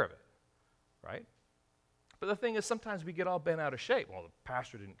am aware of it, right? But the thing is, sometimes we get all bent out of shape. Well, the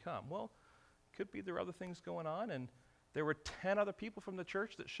pastor didn't come. Well, it could be there are other things going on, and there were 10 other people from the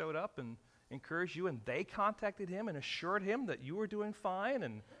church that showed up and encouraged you, and they contacted him and assured him that you were doing fine,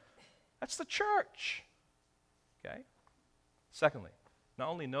 and that's the church, okay? Secondly, not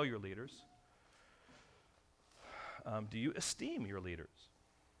only know your leaders, do you esteem your leaders?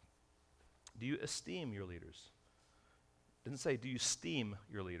 Do you esteem your leaders? It didn't say, do you esteem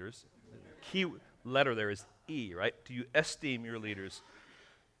your leaders? The key letter there is E, right? Do you esteem your leaders?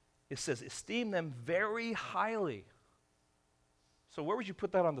 It says, esteem them very highly. So where would you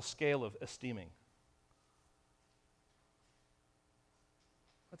put that on the scale of esteeming?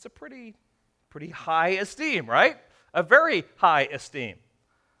 That's a pretty high esteem, right? A very high esteem.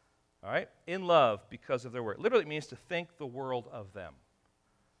 All right? In love because of their work. Literally, it means to think the world of them.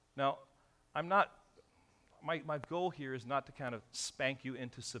 Now, my goal here is not to kind of spank you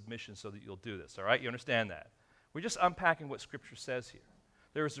into submission so that you'll do this, all right? You understand that? We're just unpacking what Scripture says here.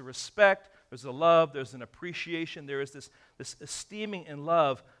 There is a respect, there's a love, there's an appreciation, there is this esteeming and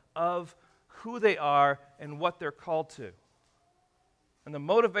love of who they are and what they're called to. And the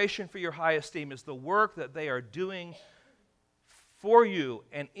motivation for your high esteem is the work that they are doing for you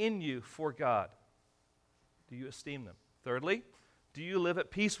and in you for God. Do you esteem them? Thirdly, do you live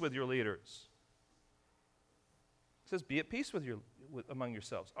at peace with your leaders? It says, be at peace among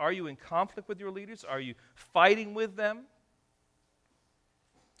yourselves. Are you in conflict with your leaders? Are you fighting with them?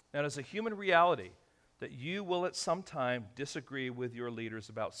 Now, it's a human reality that you will at some time disagree with your leaders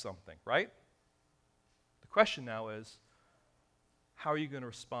about something, right? The question now is, how are you going to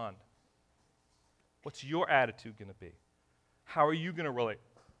respond? What's your attitude going to be? How are you going to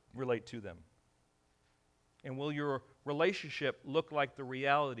relate to them? And will your relationship look like the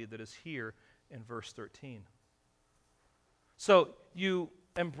reality that is here in verse 13? So you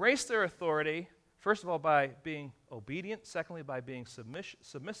embrace their authority, first of all, by being obedient, secondly, by being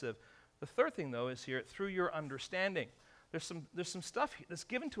submissive. The third thing, though, is here, through your understanding. There's some stuff that's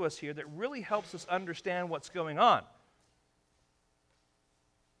given to us here that really helps us understand what's going on.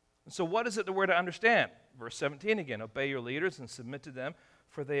 And so what is it that we're to understand? Verse 17 again, obey your leaders and submit to them,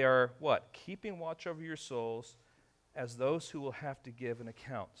 for they are, what? Keeping watch over your souls as those who will have to give an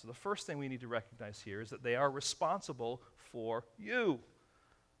account. So the first thing we need to recognize here is that they are responsible for you.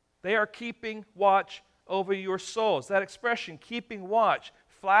 They are keeping watch over your souls. That expression, keeping watch,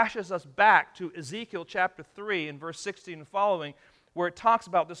 flashes us back to Ezekiel chapter 3 in verse 16 and following, where it talks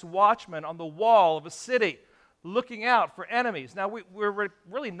about this watchman on the wall of a city looking out for enemies. Now, we're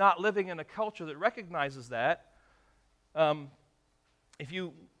really not living in a culture that recognizes that. If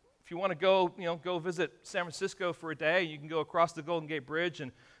you want to go visit San Francisco for a day, you can go across the Golden Gate Bridge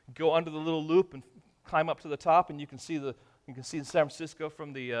and go under the little loop and climb up to the top, and you can see San Francisco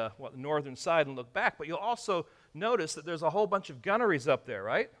from the northern side and look back. But you'll also notice that there's a whole bunch of gunneries up there,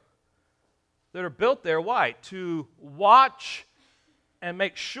 right? That are built there. Why? To watch and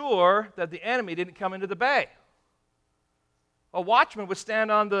make sure that the enemy didn't come into the bay. A watchman would stand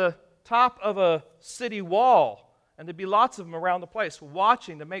on the top of a city wall, and there'd be lots of them around the place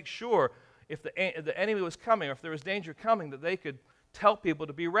watching to make sure if the enemy was coming or if there was danger coming that they could tell people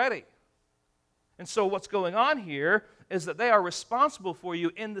to be ready. And so what's going on here is that they are responsible for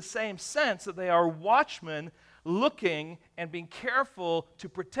you in the same sense that they are watchmen looking and being careful to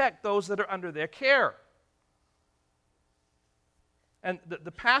protect those that are under their care. And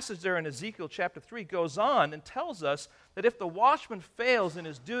the passage there in Ezekiel chapter 3 goes on and tells us that if the watchman fails in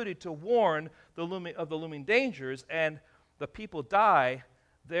his duty to warn of the looming dangers and the people die,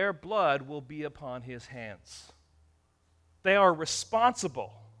 their blood will be upon his hands. They are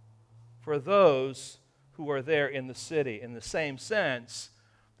responsible for those who are there in the city. In the same sense,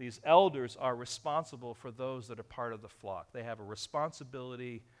 these elders are responsible for those that are part of the flock. They have a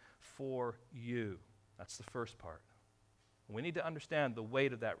responsibility for you. That's the first part. We need to understand the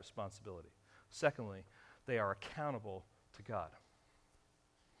weight of that responsibility. Secondly, they are accountable to God.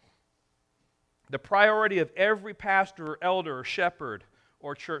 The priority of every pastor or elder or shepherd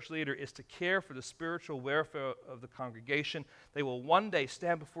or church leader is to care for the spiritual welfare of the congregation. They will one day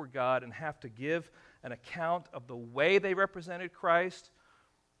stand before God and have to give an account of the way they represented Christ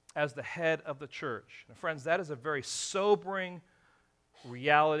as the head of the church. And friends, that is a very sobering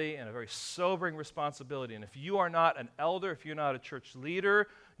reality and a very sobering responsibility. And if you are not an elder, if you're not a church leader,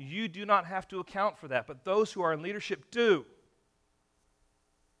 you do not have to account for that. But those who are in leadership do.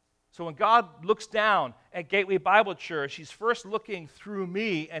 So when God looks down at Gateway Bible Church, he's first looking through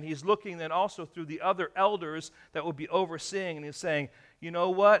me, and he's looking then also through the other elders that will be overseeing, and he's saying, you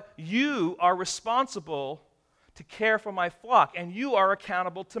know what? You are responsible to care for my flock, and you are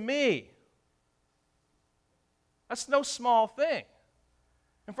accountable to me. That's no small thing.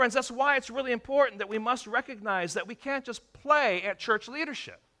 And friends, that's why it's really important that we must recognize that we can't just play at church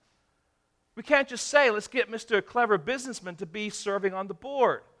leadership. We can't just say, let's get Mr. Clever Businessman to be serving on the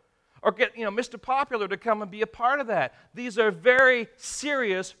board. Or get, Mr. Popular to come and be a part of that. These are very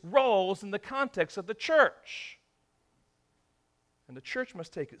serious roles in the context of the church. And the church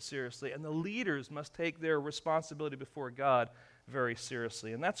must take it seriously, and the leaders must take their responsibility before God very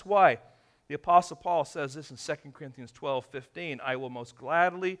seriously. And that's why the Apostle Paul says this in 2 Corinthians 12:15, I will most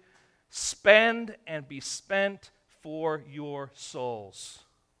gladly spend and be spent for your souls.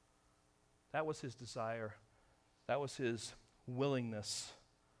 That was his desire. That was his willingness.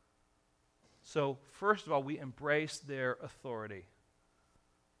 So, first of all, we embrace their authority.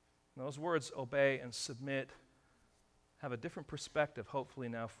 And those words, obey and submit, have a different perspective, hopefully,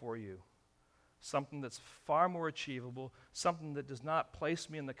 now for you. Something that's far more achievable, something that does not place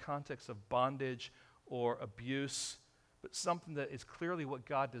me in the context of bondage or abuse, but something that is clearly what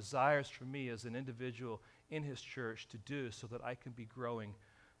God desires from me as an individual in his church to do so that I can be growing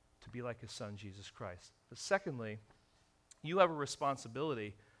to be like his son, Jesus Christ. But secondly, you have a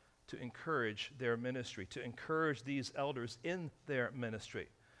responsibility to encourage their ministry, to encourage these elders in their ministry.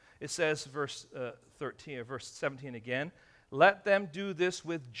 It says, verse 17 again, let them do this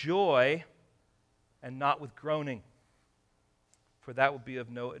with joy and not with groaning, for that will be of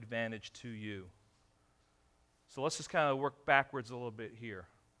no advantage to you. So let's just kind of work backwards a little bit here.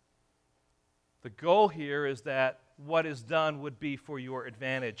 The goal here is that what is done would be for your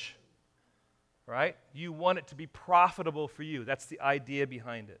advantage, right? You want it to be profitable for you. That's the idea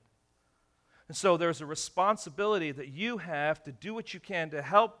behind it. And so there's a responsibility that you have to do what you can to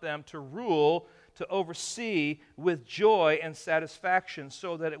help them to rule, to oversee with joy and satisfaction,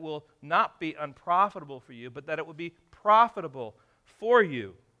 so that it will not be unprofitable for you, but that it will be profitable for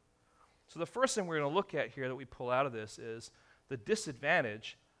you. So the first thing we're going to look at here that we pull out of this is the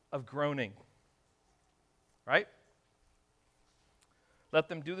disadvantage of groaning. Right? Let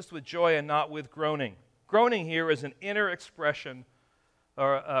them do this with joy and not with groaning. Groaning here is an inner expression,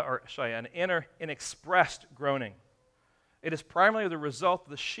 an inner, inexpressed groaning. It is primarily the result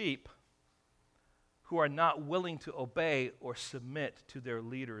of the sheep who are not willing to obey or submit to their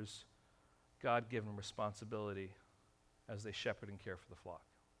leaders' God-given responsibility as they shepherd and care for the flock.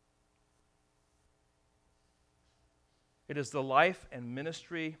 It is the life and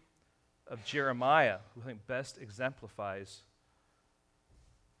ministry of Jeremiah who I think best exemplifies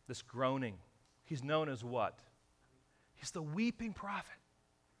this groaning. He's known as what? He's the weeping prophet.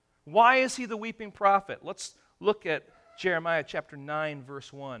 Why is he the weeping prophet? Let's look at Jeremiah chapter 9,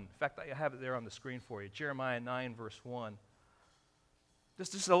 verse 1. In fact, I have it there on the screen for you. Jeremiah 9, verse 1.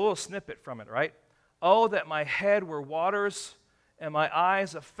 Just a little snippet from it, right? Oh, that my head were waters and my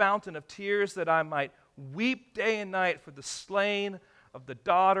eyes a fountain of tears, that I might weep day and night for the slain of the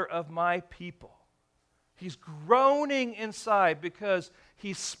daughter of my people. He's groaning inside because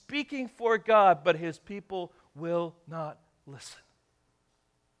he's speaking for God, but his people will not listen.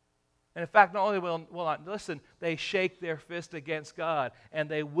 And in fact, not only will not listen, they shake their fist against God, and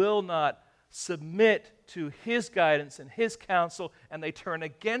they will not submit to his guidance and his counsel, and they turn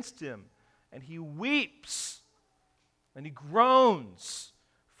against him. And he weeps, and he groans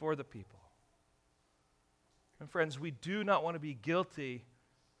for the people. And friends, we do not want to be guilty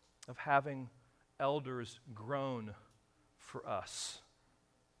of having elders groan for us.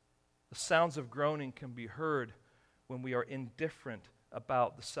 The sounds of groaning can be heard when we are indifferent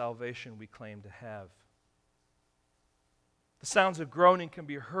about the salvation we claim to have. The sounds of groaning can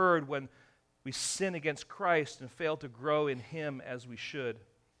be heard when we sin against Christ and fail to grow in him as we should.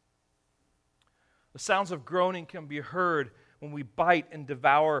 The sounds of groaning can be heard when we bite and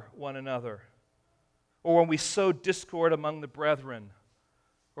devour one another, or when we sow discord among the brethren,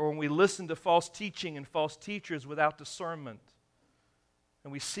 or when we listen to false teaching and false teachers without discernment,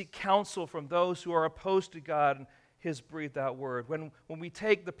 and we seek counsel from those who are opposed to God and his breathed out word. When we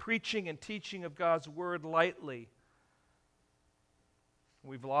take the preaching and teaching of God's word lightly, when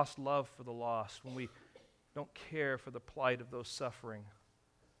we've lost love for the lost, when we don't care for the plight of those suffering.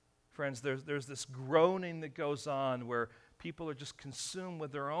 Friends, there's this groaning that goes on where people are just consumed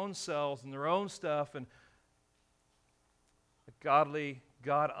with their own selves and their own stuff, and a godly,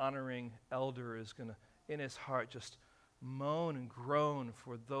 God-honoring elder is going to, in his heart, just moan and groan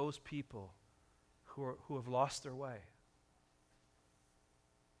for those people who have lost their way.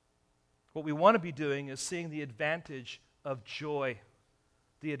 What we want to be doing is seeing the advantage of joy,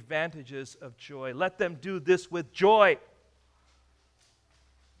 the advantages of joy. Let them do this with joy.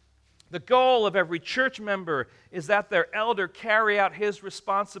 The goal of every church member is that their elder carry out his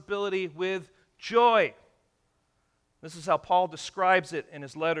responsibility with joy. This is how Paul describes it in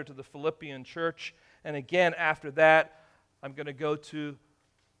his letter to the Philippian church. And again, after that, I'm going to go to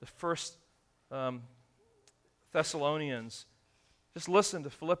the first Thessalonians. Just listen to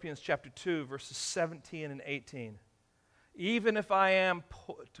Philippians chapter 2, verses 17 and 18. Even if I am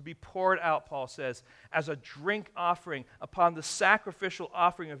to be poured out, Paul says, as a drink offering upon the sacrificial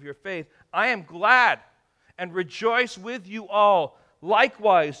offering of your faith, I am glad and rejoice with you all.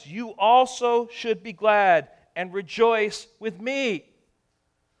 Likewise, you also should be glad and rejoice with me.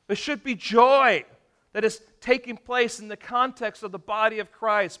 There should be joy that is taking place in the context of the body of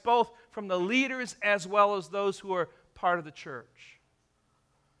Christ, both from the leaders as well as those who are part of the church.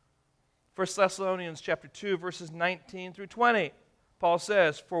 1 Thessalonians chapter 2, verses 19 through 20, Paul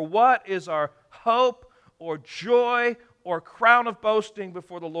says, "For what is our hope or joy or crown of boasting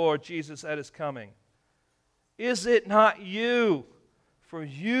before the Lord Jesus at his coming? Is it not you? For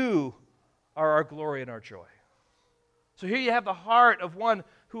you are our glory and our joy." So here you have the heart of one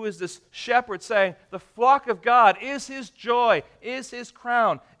who is this shepherd saying, the flock of God is his joy, is his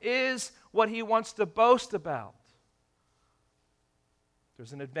crown, is what he wants to boast about.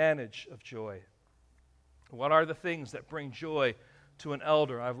 There's an advantage of joy. What are the things that bring joy to an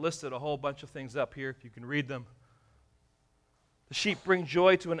elder? I've listed a whole bunch of things up here. You can read them. The sheep bring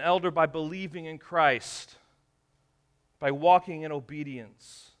joy to an elder by believing in Christ, by walking in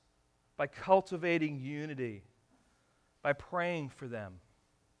obedience, by cultivating unity, by praying for them,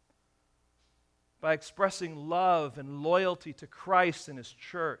 by expressing love and loyalty to Christ and his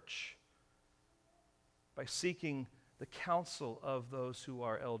church, by seeking the counsel of those who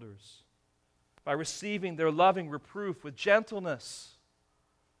are elders, by receiving their loving reproof with gentleness,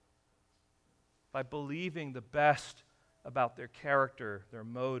 by believing the best about their character, their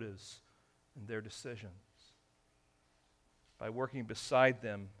motives, and their decisions, by working beside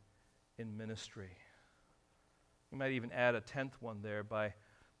them in ministry. You might even add a 10th one there, by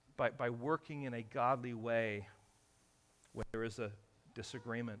working in a godly way when there is a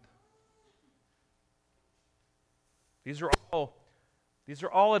disagreement. These are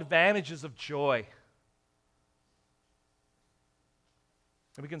all advantages of joy.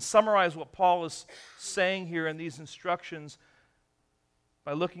 And we can summarize what Paul is saying here in these instructions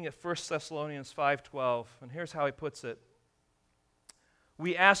by looking at 1 Thessalonians 5:12. And here's how he puts it.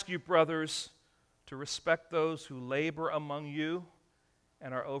 We ask you, brothers, to respect those who labor among you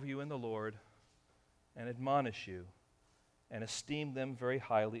and are over you in the Lord, and admonish you, and esteem them very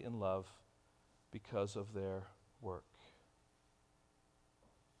highly in love because of their work.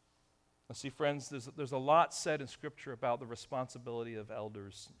 Now, see, friends, there's a lot said in Scripture about the responsibility of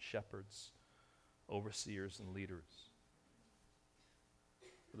elders, shepherds, overseers, and leaders.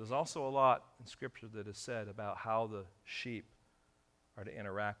 But there's also a lot in Scripture that is said about how the sheep are to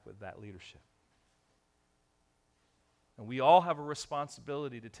interact with that leadership. And we all have a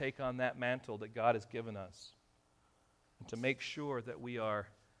responsibility to take on that mantle that God has given us and to make sure that we are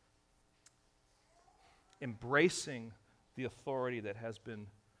embracing the authority that has been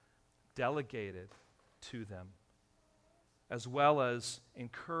delegated to them, as well as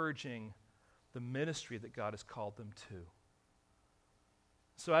encouraging the ministry that God has called them to.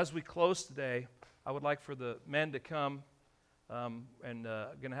 So as we close today, I would like for the men to come and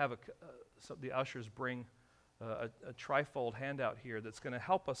going to have the ushers bring a trifold handout here that's going to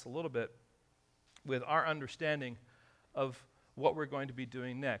help us a little bit with our understanding of what we're going to be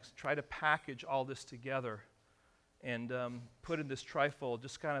doing next. Try to package all this together and put in this trifold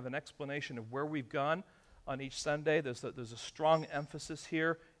just kind of an explanation of where we've gone on each Sunday. There's a strong emphasis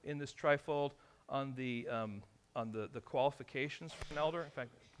here in this trifold on the qualifications for an elder. In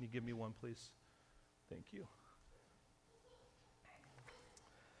fact, can you give me one, please? Thank you.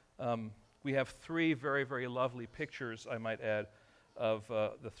 We have three very, very lovely pictures, I might add, of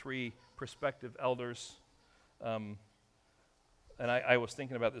the three prospective elders. And I was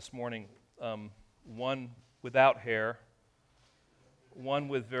thinking about this morning, one without hair, one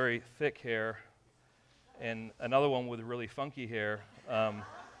with very thick hair, and another one with really funky hair.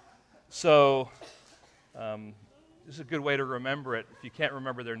 This is a good way to remember it. If you can't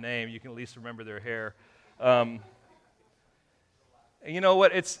remember their name, you can at least remember their hair. And you know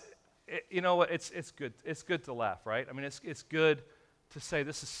what? It's good. It's good to laugh, right? I mean, it's good to say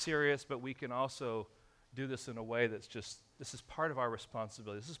this is serious, but we can also do this in a way that's just, this is part of our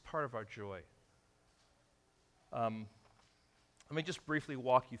responsibility. This is part of our joy. Let me just briefly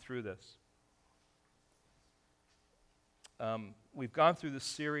walk you through this. We've gone through this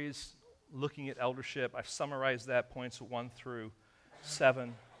series looking at eldership. I've summarized that, points 1 through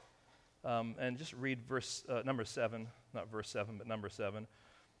 7. And just read number 7, not verse 7, but number 7.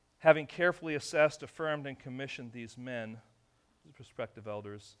 Having carefully assessed, affirmed, and commissioned these men, the prospective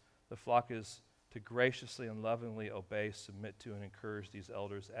elders, the flock is to graciously and lovingly obey, submit to, and encourage these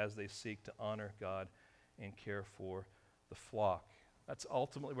elders as they seek to honor God and care for the flock. That's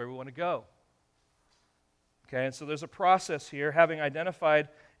ultimately where we want to go. Okay, and so there's a process here. Having identified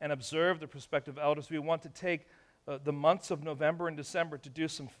and observed the prospective elders, we want to take the months of November and December to do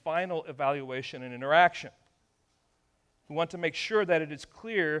some final evaluation and interaction. We want to make sure that it is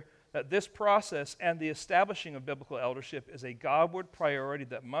clear that this process and the establishing of biblical eldership is a Godward priority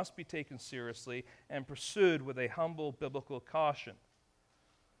that must be taken seriously and pursued with a humble biblical caution.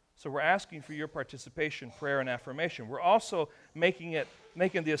 So we're asking for your participation, prayer, and affirmation. We're also making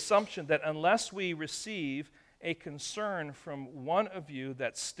the assumption that unless we receive a concern from one of you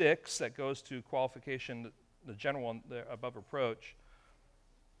that sticks, that goes to qualification, the general one there above reproach,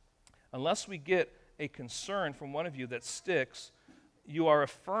 unless we get a concern from one of you that sticks, you are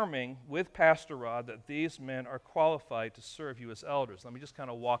affirming with Pastor Rod that these men are qualified to serve you as elders. Let me just kind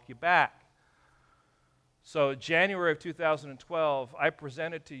of walk you back. So January of 2012, I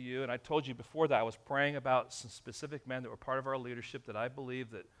presented to you, and I told you before that I was praying about some specific men that were part of our leadership that I believe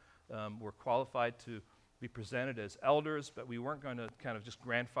that were qualified to be presented as elders, but we weren't going to kind of just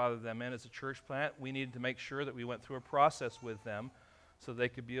grandfather them in as a church plant. We needed to make sure that we went through a process with them so they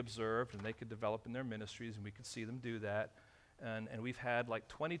could be observed and they could develop in their ministries, and we could see them do that. And we've had like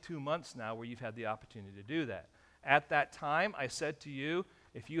 22 months now where you've had the opportunity to do that. At that time, I said to you,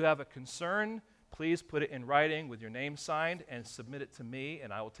 if you have a concern, please put it in writing with your name signed and submit it to me,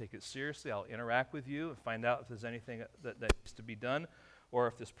 and I will take it seriously. I'll interact with you and find out if there's anything that needs to be done or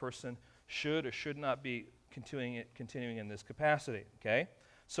if this person should or should not be continuing in this capacity, okay?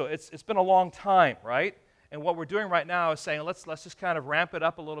 So it's been a long time, right? And what we're doing right now is saying, let's just kind of ramp it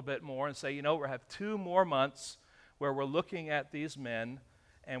up a little bit more and say, we'll have 2 more months where we're looking at these men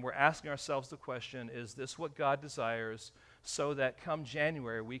and we're asking ourselves the question, is this what God desires, so that come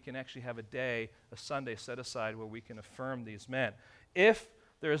January we can actually have a Sunday set aside where we can affirm these men. If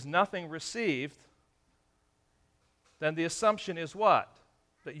there is nothing received, then the assumption is what?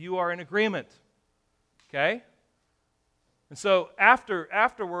 That you are in agreement. Okay? And so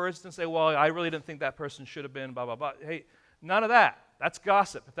afterwards, then say, well, I really didn't think that person should have been, blah, blah, blah. Hey, none of that. That's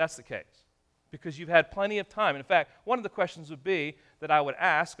gossip, if that's the case. Because you've had plenty of time. In fact, one of the questions would be that I would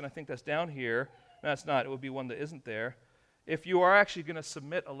ask, and I think that's down here. No, it's not. It would be one that isn't there. If you are actually going to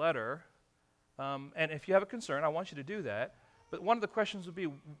submit a letter, and if you have a concern, I want you to do that. But one of the questions would be,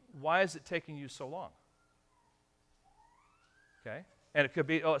 why is it taking you so long? Okay? And it could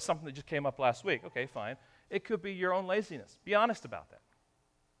be, it's something that just came up last week. Okay, fine. It could be your own laziness. Be honest about that.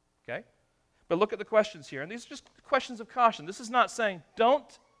 Okay? But look at the questions here. And these are just questions of caution. This is not saying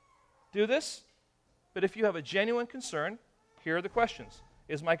don't do this. But if you have a genuine concern, here are the questions.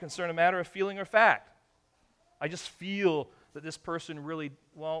 Is my concern a matter of feeling or fact? I just feel that this person really,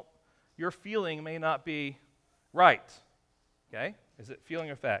 your feeling may not be right. Okay? Is it feeling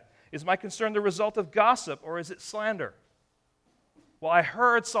or fact? Is my concern the result of gossip or is it slander? Well, I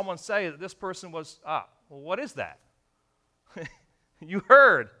heard someone say that this person was, well, what is that? You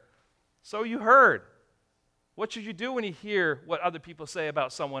heard. So you heard. What should you do when you hear what other people say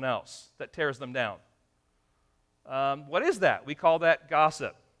about someone else that tears them down? What is that? We call that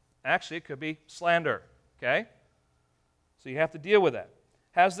gossip. Actually, it could be slander. Okay? So you have to deal with that.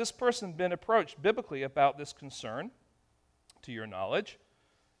 Has this person been approached biblically about this concern, to your knowledge?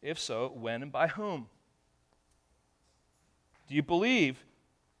 If so, when and by whom? Do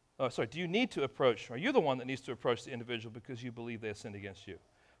you need to approach, are you the one that needs to approach the individual because you believe they have sinned against you?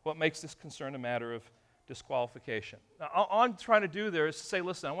 What makes this concern a matter of disqualification? Now, all I'm trying to do there is to say,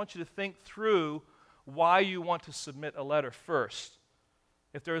 listen, I want you to think through why you want to submit a letter first.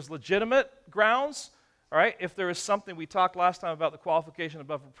 If there is legitimate grounds, all right, if there is something, we talked last time about the qualification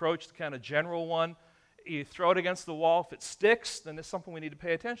above reproach, the kind of general one, you throw it against the wall. If it sticks, then it's something we need to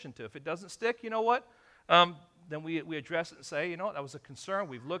pay attention to. If it doesn't stick, you know what? Then we address it and say, that was a concern.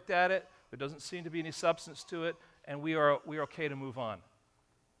 We've looked at it. There doesn't seem to be any substance to it, and we are okay to move on.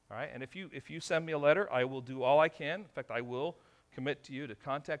 All right? And if you send me a letter, I will do all I can. In fact, I will commit to you to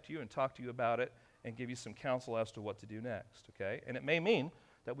contact you and talk to you about it and give you some counsel as to what to do next. Okay? And it may mean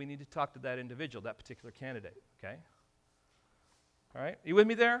that we need to talk to that individual, that particular candidate. Okay? All right? Are you with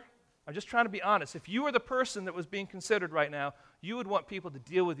me there? I'm just trying to be honest. If you were the person that was being considered right now, you would want people to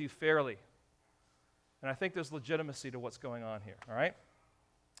deal with you fairly. And I think there's legitimacy to what's going on here, all right?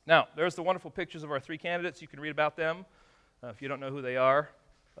 Now, there's the wonderful pictures of our 3 candidates. You can read about them. If you don't know who they are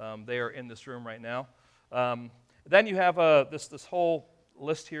in this room right now. Then you have this whole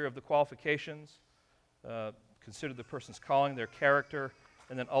list here of the qualifications. Consider the person's calling, their character,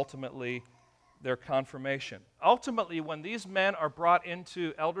 and then ultimately their confirmation. Ultimately, when these men are brought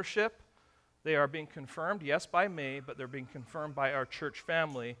into eldership, they are being confirmed, yes, by me, but they're being confirmed by our church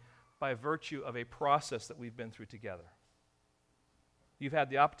family by virtue of a process that we've been through together. You've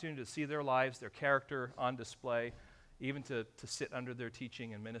had the opportunity to see their lives, their character on display, even to sit under their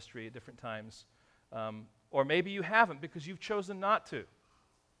teaching and ministry at different times. Or maybe you haven't because you've chosen not to.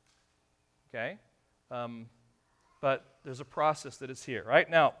 Okay? But there's a process that is here, right?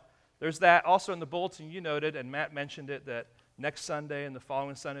 Now, there's that. Also in the bulletin you noted, and Matt mentioned it, that next Sunday and the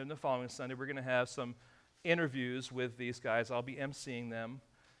following Sunday and the following Sunday, we're going to have some interviews with these guys. I'll be emceeing them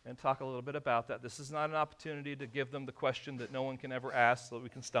and talk a little bit about that. This is not an opportunity to give them the question that no one can ever ask so that we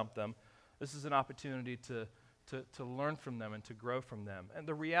can stump them. This is an opportunity to learn from them and to grow from them. And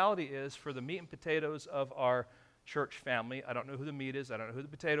the reality is, for the meat and potatoes of our church family, I don't know who the meat is, I don't know who the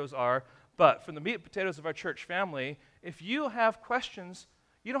potatoes are, but from the meat and potatoes of our church family, if you have questions,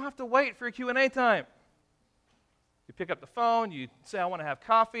 you don't have to wait for a Q&A time. You pick up the phone, you say, I want to have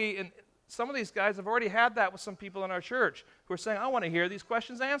coffee, and some of these guys have already had that with some people in our church who are saying, I want to hear these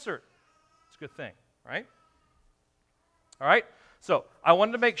questions answered. It's a good thing, right? All right? So I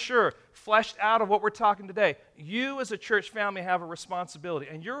wanted to make sure, fleshed out of what we're talking today, you as a church family have a responsibility.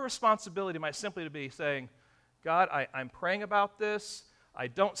 And your responsibility might simply be saying, God, I'm praying about this. I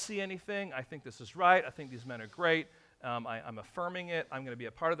don't see anything. I think this is right. I think these men are great. I'm affirming it. I'm going to be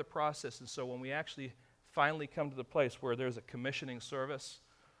a part of the process. And so when we actually finally come to the place where there's a commissioning service,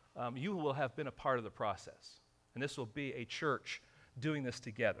 you will have been a part of the process. And this will be a church doing this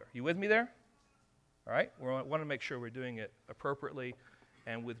together. You with me there? All right? We want to make sure we're doing it appropriately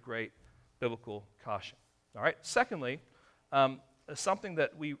and with great biblical caution. All right? Secondly, something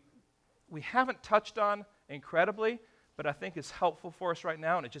that we haven't touched on incredibly, but I think is helpful for us right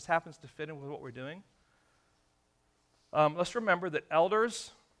now, and it just happens to fit in with what we're doing. Let's remember that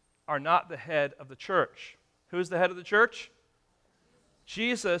elders are not the head of the church. Who's the head of the church?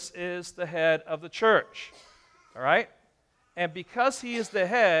 Jesus is the head of the church. All right? And because he is the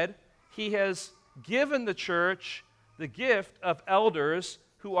head, he has given the church the gift of elders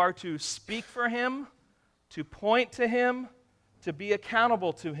who are to speak for him, to point to him, to be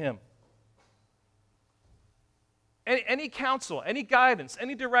accountable to him. Any counsel, any guidance,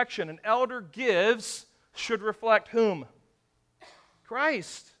 any direction an elder gives should reflect whom?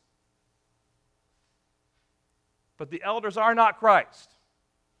 Christ. But the elders are not Christ.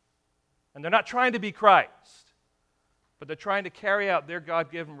 And they're not trying to be Christ. But they're trying to carry out their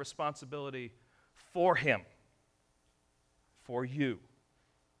God-given responsibility for him. For you.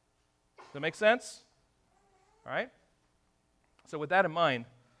 Does that make sense? All right? So with that in mind,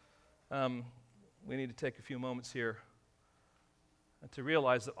 we need to take a few moments here to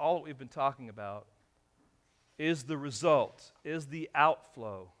realize that all that we've been talking about is the result, is the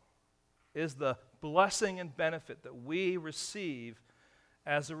outflow, is the blessing and benefit that we receive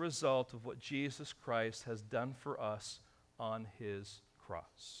as a result of what Jesus Christ has done for us on his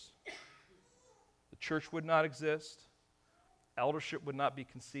cross. The church would not exist. Eldership would not be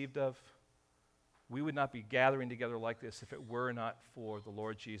conceived of. We would not be gathering together like this if it were not for the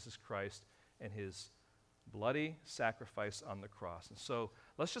Lord Jesus Christ and his bloody sacrifice on the cross. And so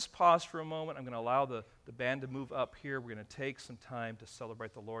let's just pause for a moment. I'm going to allow the band to move up here. We're going to take some time to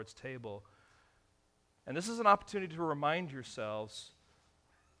celebrate the Lord's table. And this is an opportunity to remind yourselves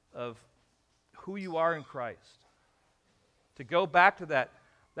of who you are in Christ. To go back to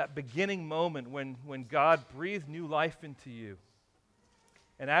that beginning moment when God breathed new life into you.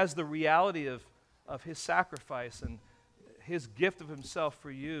 And as the reality of his sacrifice and his gift of himself for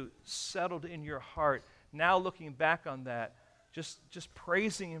you settled in your heart, now looking back on that, just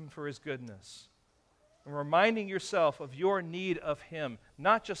praising him for his goodness and reminding yourself of your need of him,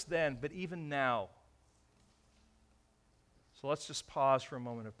 not just then, but even now. So let's just pause for a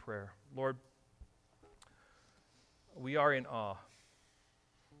moment of prayer. Lord, we are in awe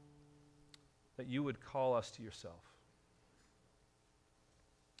that you would call us to yourself.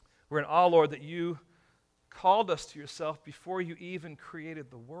 We're in awe, Lord, that you called us to yourself before you even created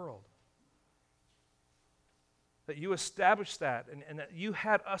the world. That you established that and that you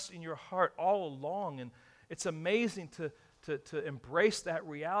had us in your heart all along. And it's amazing to embrace that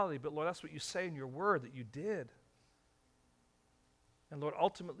reality. But Lord, that's what you say in your word, that you did. And Lord,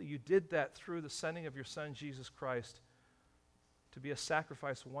 ultimately you did that through the sending of your Son, Jesus Christ, to be a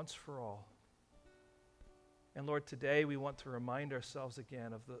sacrifice once for all. And Lord, today we want to remind ourselves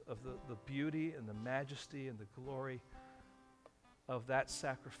again of the beauty and the majesty and the glory of that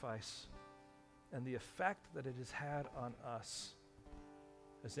sacrifice and the effect that it has had on us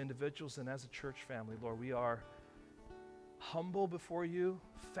as individuals and as a church family. Lord, we are humble before you,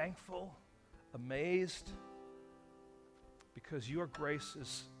 thankful, amazed, because your grace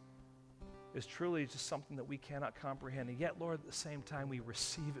is truly just something that we cannot comprehend. And yet, Lord, at the same time, we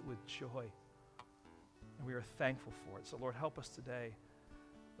receive it with joy. And we are thankful for it. So, Lord, help us today,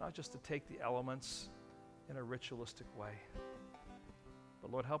 not just to take the elements in a ritualistic way,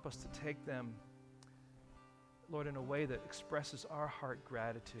 but, Lord, help us to take them, Lord, in a way that expresses our heart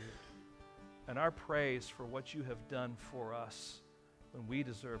gratitude and our praise for what you have done for us when we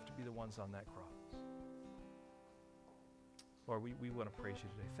deserve to be the ones on that cross. Lord, we want to praise you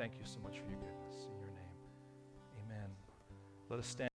today. Thank you so much for your goodness. In your name, amen. Let us stand.